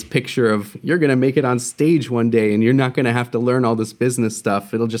painted this picture of, you're going to make it on stage one day and you're not going to have to learn all this business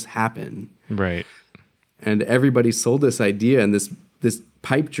stuff. It'll just happen. Right. And everybody sold this idea and this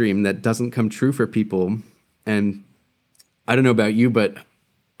pipe dream that doesn't come true for people. And I don't know about you, but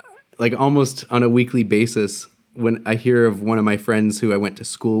like almost on a weekly basis, when I hear of one of my friends who I went to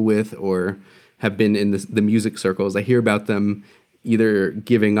school with or have been in the music circles, I hear about them either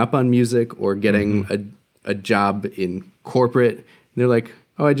giving up on music or getting a job in corporate. And they're like,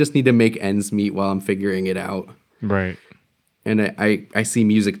 oh, I just need to make ends meet while I'm figuring it out. Right. And I see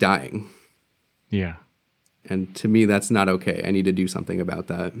music dying. Yeah. And to me, that's not okay. I need to do something about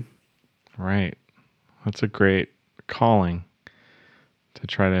that. Right. That's a great calling to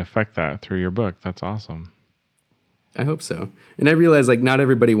try to affect that through your book. That's awesome. I hope so. And I realize, like, not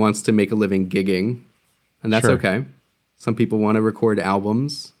everybody wants to make a living gigging, and that's Sure. okay. Some people want to record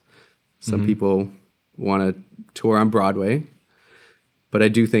albums. Some people want to tour on Broadway. But I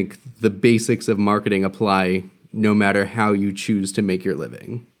do think the basics of marketing apply no matter how you choose to make your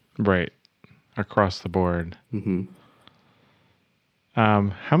living. Right. Across the board.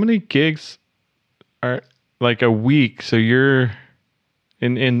 How many gigs are like a week? So you're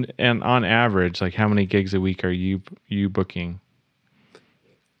and on average, like how many gigs a week are you booking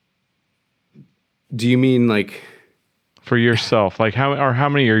Do you mean like for yourself? Like how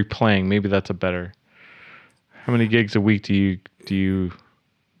many are you playing? Maybe that's a better. How many gigs a week do you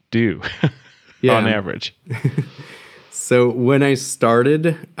do on average? So when I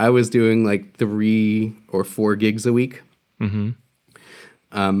started, I was doing like 3 or 4 gigs a week.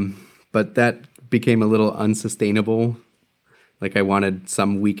 But that became a little unsustainable. Like I wanted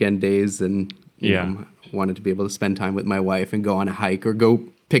some weekend days and you know, wanted to be able to spend time with my wife and go on a hike or go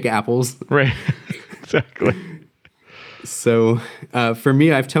pick apples. Right. Exactly. So for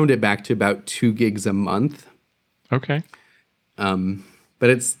me, I've toned it back to about 2 gigs a month. Okay. But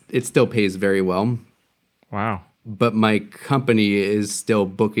it still pays very well. Wow. But my company is still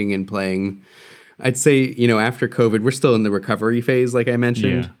booking and playing. I'd say, you know, after COVID, we're still in the recovery phase, like I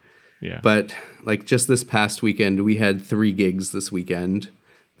mentioned. Yeah. But like just this past weekend, we had 3 gigs this weekend.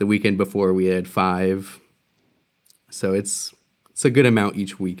 The weekend before we had 5. So it's a good amount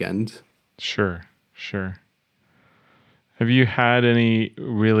each weekend. Sure. Have you had any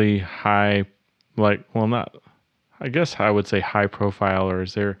really high, like, well, not, I guess I would say high profile, or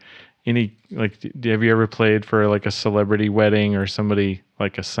is there any, like, have you ever played for like a celebrity wedding or somebody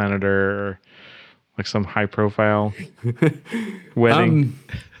like a senator or like some high profile wedding?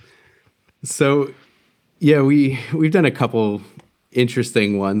 So yeah, we've done a couple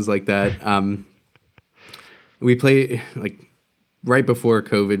interesting ones like that. We play like right before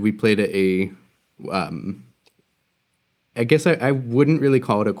COVID, we played at a, I guess I wouldn't really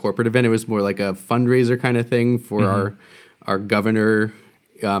call it a corporate event. It was more like a fundraiser kind of thing for our governor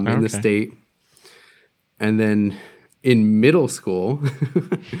in the state. And then in middle school,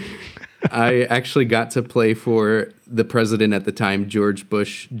 I actually got to play for the president at the time, George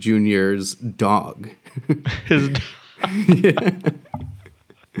Bush Jr.'s dog.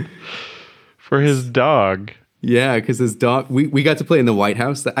 For his dog. Yeah, because his dog, we got to play in the White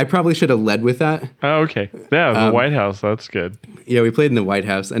House. I probably should have led with that. Oh, okay. Yeah, the White House. That's good. Yeah, we played in the White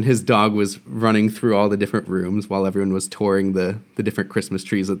House, and his dog was running through all the different rooms while everyone was touring the different Christmas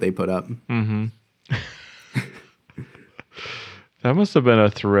trees that they put up. That must have been a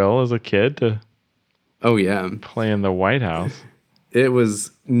thrill as a kid to play in the White House. It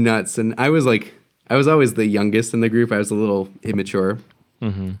was nuts. And I was always the youngest in the group. I was a little immature.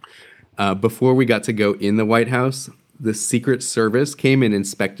 Before we got to go in the White House, the Secret Service came and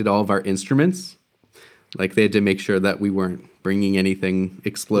inspected all of our instruments. Like they had to make sure that we weren't bringing anything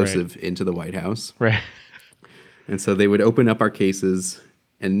explosive into the White House. Right. And so they would open up our cases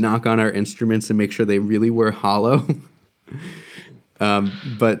and knock on our instruments and make sure they really were hollow.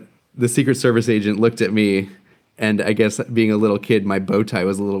 But the Secret Service agent looked at me, and I guess being a little kid, my bow tie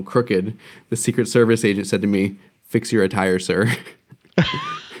was a little crooked. The Secret Service agent said to me, "Fix your attire, sir."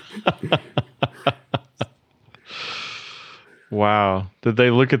 Wow. Did they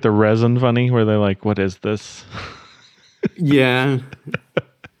look at the resin funny? Were they like, what is this? Yeah.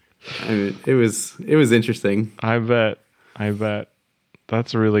 I mean, it was interesting. I bet.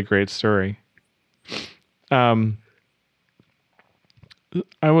 That's a really great story. I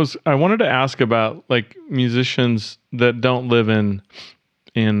wanted to ask about like musicians that don't live in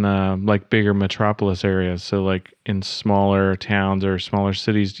like bigger metropolis areas. So like in smaller towns or smaller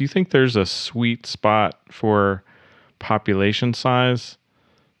cities, do you think there's a sweet spot for population size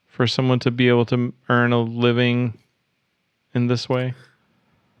for someone to be able to earn a living in this way?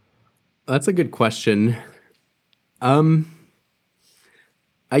 That's a good question. I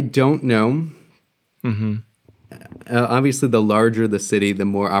don't know. Mm-hmm. Obviously, the larger the city, the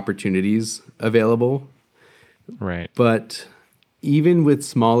more opportunities available. Right. But even with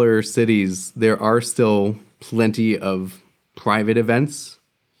smaller cities, there are still plenty of private events.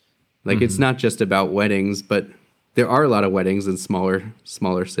 Like it's not just about weddings, but there are a lot of weddings in smaller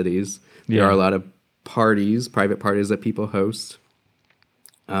cities. There are a lot of parties, private parties that people host.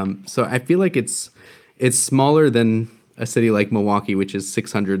 So I feel like it's smaller than a city like Milwaukee, which is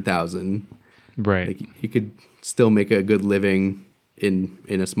 600,000. Right. Like you could still make a good living in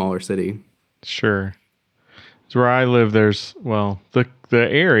a smaller city. Sure. So where I live, there's, well, the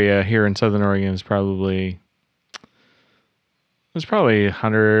area here in Southern Oregon is probably, there's probably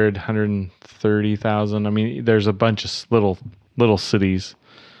 100, 130,000. I mean, there's a bunch of little cities.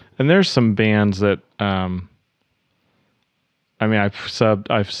 And there's some bands that, I mean, I've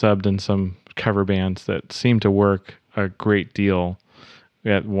subbed in some cover bands that seem to work a great deal.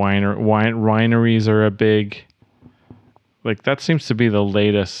 We got wineries are a big, like that seems to be the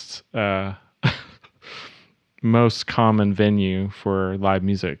latest, most common venue for live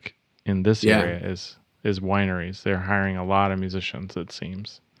music in this area is wineries. They're hiring a lot of musicians, it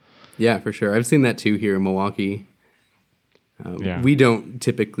seems. Yeah, for sure. I've seen that too here in Milwaukee. We don't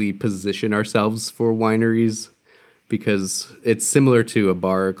typically position ourselves for wineries because it's similar to a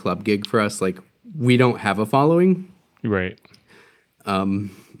bar or club gig for us. Like we don't have a following. Right.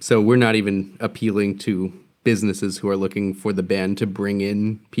 So we're not even appealing to businesses who are looking for the band to bring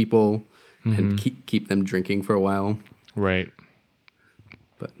in people and keep them drinking for a while. Right.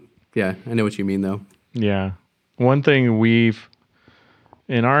 But yeah, I know what you mean though. Yeah. One thing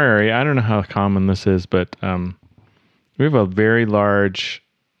in our area, I don't know how common this is, but we have a very large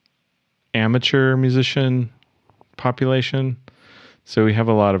amateur musician population. So we have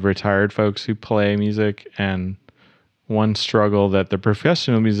a lot of retired folks who play music, and one struggle that the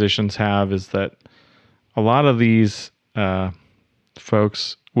professional musicians have is that a lot of these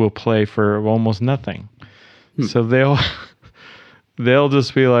folks will play for almost nothing. So they'll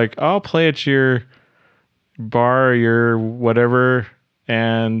just be like, I'll play at your bar or your whatever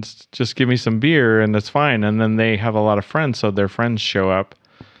and just give me some beer and that's fine. And then they have a lot of friends, so their friends show up.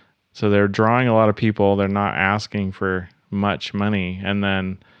 So they're drawing a lot of people. They're not asking for much money. And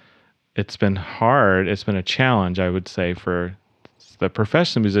then it's been hard. It's been a challenge, I would say, for the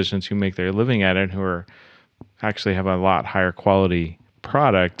professional musicians who make their living at it, who are actually have a lot higher quality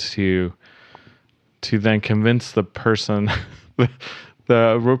product to then convince the person,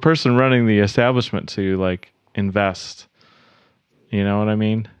 the person running the establishment to like invest. You know what I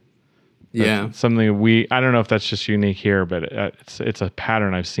mean? Yeah. That's something I don't know if that's just unique here, but it's a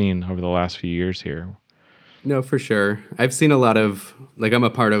pattern I've seen over the last few years here. No, for sure. I've seen a lot of, like, I'm a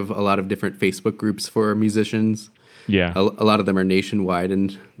part of a lot of different Facebook groups for musicians. Yeah. A lot of them are nationwide,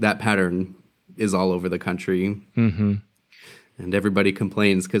 and that pattern is all over the country. Mm-hmm. And everybody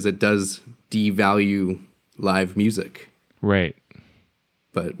complains because it does devalue live music. Right.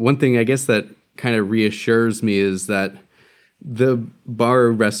 But one thing I guess that kind of reassures me is that the bar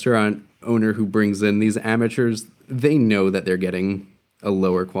or restaurant owner who brings in these amateurs, they know that they're getting a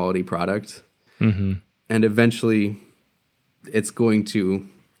lower quality product. Mm-hmm. And eventually it's going to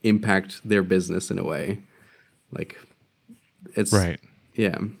impact their business in a way. Like it's right.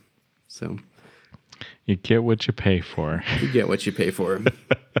 Yeah. So you get what you pay for. You get what you pay for.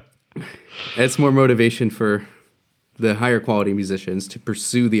 It's more motivation for the higher quality musicians to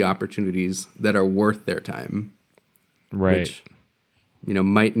pursue the opportunities that are worth their time. Right. Which,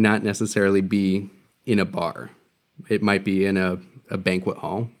 might not necessarily be in a bar. It might be in a banquet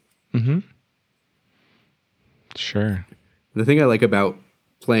hall. Mm-hmm. Sure. One of the things I like about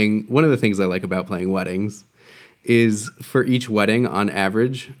playing weddings is for each wedding, on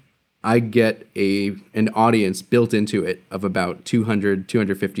average, I get an audience built into it of about 200,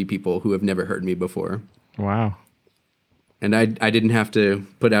 250 people who have never heard me before. Wow. And I didn't have to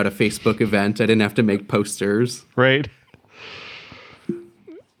put out a Facebook event. I didn't have to make posters. Right.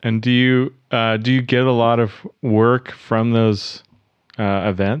 And do you get a lot of work from those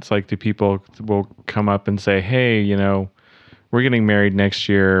events? Like, do people will come up and say, "Hey, we're getting married next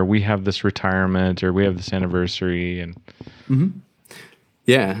year. We have this retirement, or we have this anniversary," and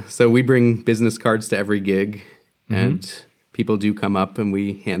Yeah. So we bring business cards to every gig, and people do come up and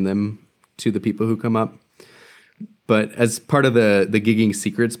we hand them to the people who come up. But as part of the Gigging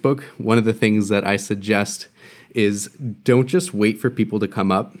Secrets book, one of the things that I suggest is don't just wait for people to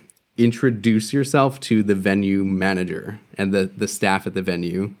come up. Introduce yourself to the venue manager and the staff at the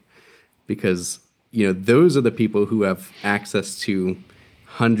venue, because those are the people who have access to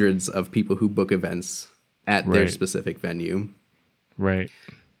hundreds of people who book events at their Right. specific venue. right.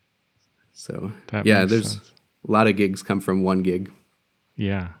 So That yeah, makes there's sense. a lot of gigs come from one gig.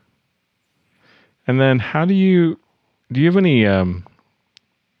 Yeah. And then how do you have any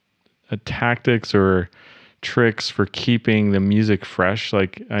tactics or tricks for keeping the music fresh?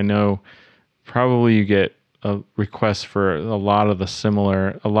 Like, I know probably you get a request for a lot of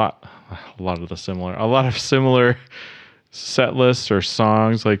similar set lists or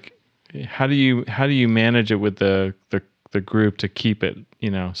songs. Like, how do you manage it with the group to keep it,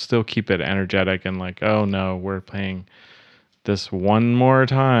 still keep it energetic and like, oh no, we're playing this one more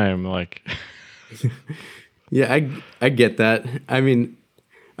time, like. Yeah, I get that. I mean,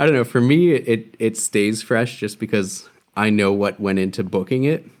 I don't know. For me, it stays fresh just because I know what went into booking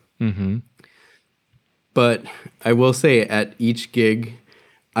it. Mm-hmm. But I will say at each gig,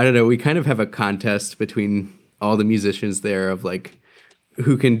 I don't know, we kind of have a contest between all the musicians there of like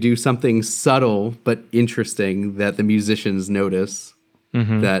who can do something subtle but interesting that the musicians notice,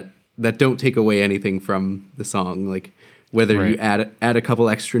 that don't take away anything from the song. Like whether you Right. add a couple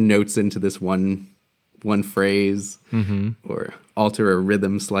extra notes into this one phrase, or alter a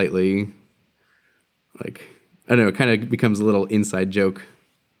rhythm slightly. Like, I don't know, it kind of becomes a little inside joke.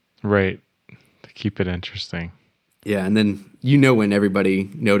 Right. To keep it interesting. Yeah, and then when everybody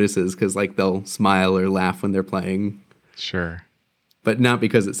notices because like they'll smile or laugh when they're playing, Sure. but not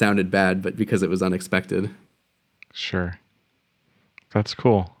because it sounded bad, but because it was unexpected. Sure. That's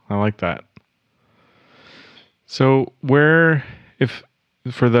cool. I like that. So if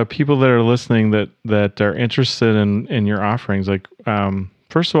for the people that are listening that are interested in your offerings, like,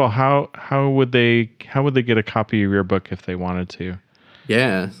 first of all, how would they get a copy of your book if they wanted to?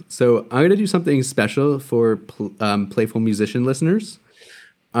 Yeah, so I'm gonna do something special for playful musician listeners.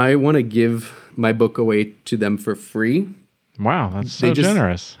 I want to give my book away to them for free. Wow, that's They so just-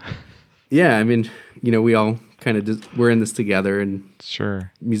 generous. Yeah, I mean, we all kind of we're in this together, and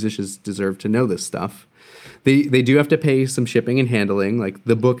Sure. musicians deserve to know this stuff. They do have to pay some shipping and handling. Like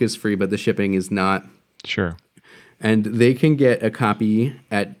the book is free, but the shipping is not. Sure. And they can get a copy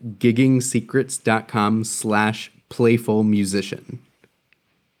at giggingsecrets.com/playfulmusician.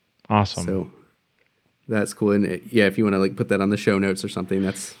 Awesome. So that's cool. And yeah, if you want to like put that on the show notes or something,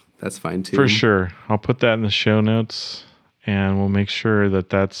 that's fine too. For sure. I'll put that in the show notes, and we'll make sure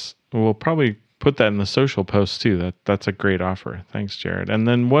we'll probably put that in the social posts too. That's a great offer. Thanks, Jared. And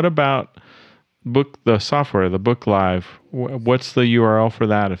then what about the software, the Book Live? What's the URL for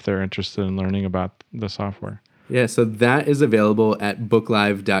that if they're interested in learning about the software? Yeah, so that is available at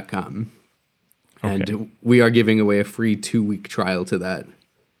booklive.com. Okay. And we are giving away a free 2-week trial to that.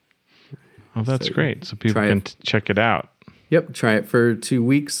 Oh, that's So great. So people try can it. check it out. Yep, try it for 2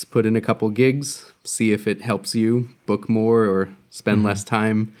 weeks, put in a couple gigs, see if it helps you book more or spend less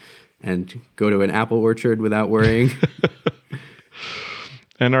time, and go to an apple orchard without worrying.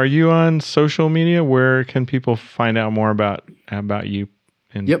 And are you on social media? Where can people find out more about you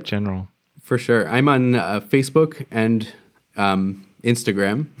in Yep. general? For sure. I'm on Facebook and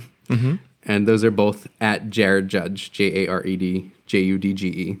Instagram, and those are both at Jared Judge, Jared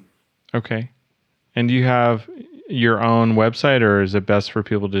Judge. Okay. And do you have your own website, or is it best for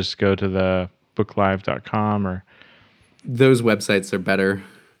people to just go to the booklive.com or? Those websites are better.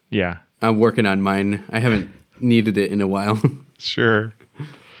 Yeah, I'm working on mine. I haven't needed it in a while. sure.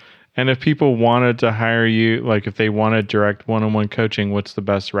 And if people wanted to hire you, like if they wanted direct one-on-one coaching, what's the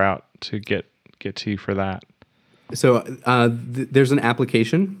best route to get to you for that? So there's an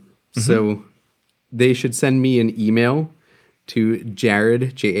application. So they should send me an email to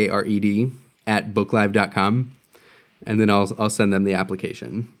Jared, Jared, at booklive.com. And then I'll send them the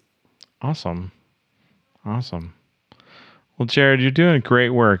application. Awesome. Well, Jared, you're doing great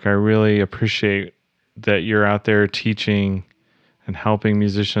work. I really appreciate that you're out there teaching and helping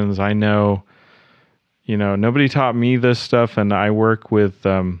musicians. I know, nobody taught me this stuff, and I work with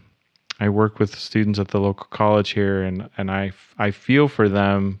students at the local college here, and I feel for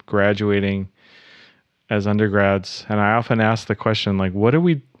them graduating as undergrads, and I often ask the question, like, what are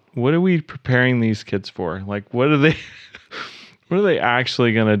we preparing these kids for? Like, what are they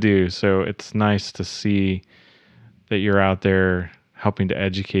actually going to do? So it's nice to see that you're out there helping to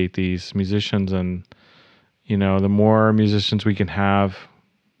educate these musicians, and the more musicians we can have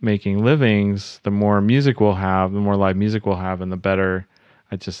making livings, the more music we'll have, the more live music we'll have, and the better.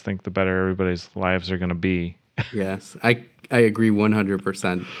 I just think the better everybody's lives are going to be. Yes, I agree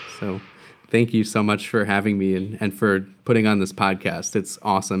 100%. So thank you so much for having me and for putting on this podcast. It's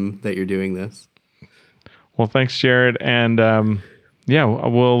awesome that you're doing this. Well, thanks, Jared. And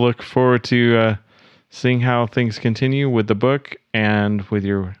we'll look forward to seeing how things continue with the book and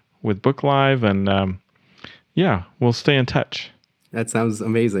with Book Live. And we'll stay in touch. That sounds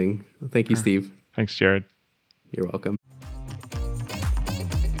amazing. Thank you, Steve. Thanks, Jared. You're welcome.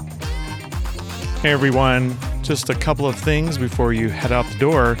 Hey everyone, just a couple of things before you head out the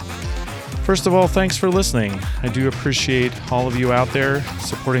door. First of all, thanks for listening. I do appreciate all of you out there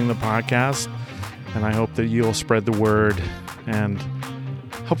supporting the podcast, and I hope that you'll spread the word and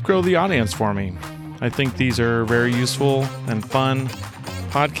help grow the audience for me. I think these are very useful and fun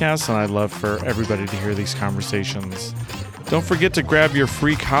podcasts, and I'd love for everybody to hear these conversations. Don't forget to grab your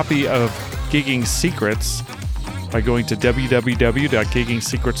free copy of Gigging Secrets by going to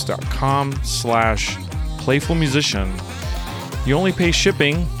www.giggingsecrets.com/playfulmusician. You only pay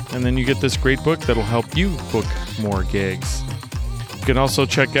shipping, and then you get this great book that'll help you book more gigs. You can also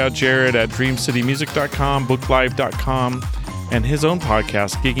check out Jared at dreamcitymusic.com, booklive.com, and his own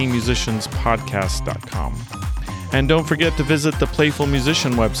podcast, giggingmusicianspodcast.com. And don't forget to visit the Playful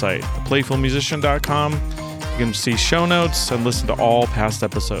Musician website, playfulmusician.com. You can see show notes and listen to all past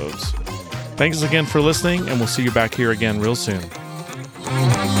episodes. Thanks again for listening, and we'll see you back here again real soon.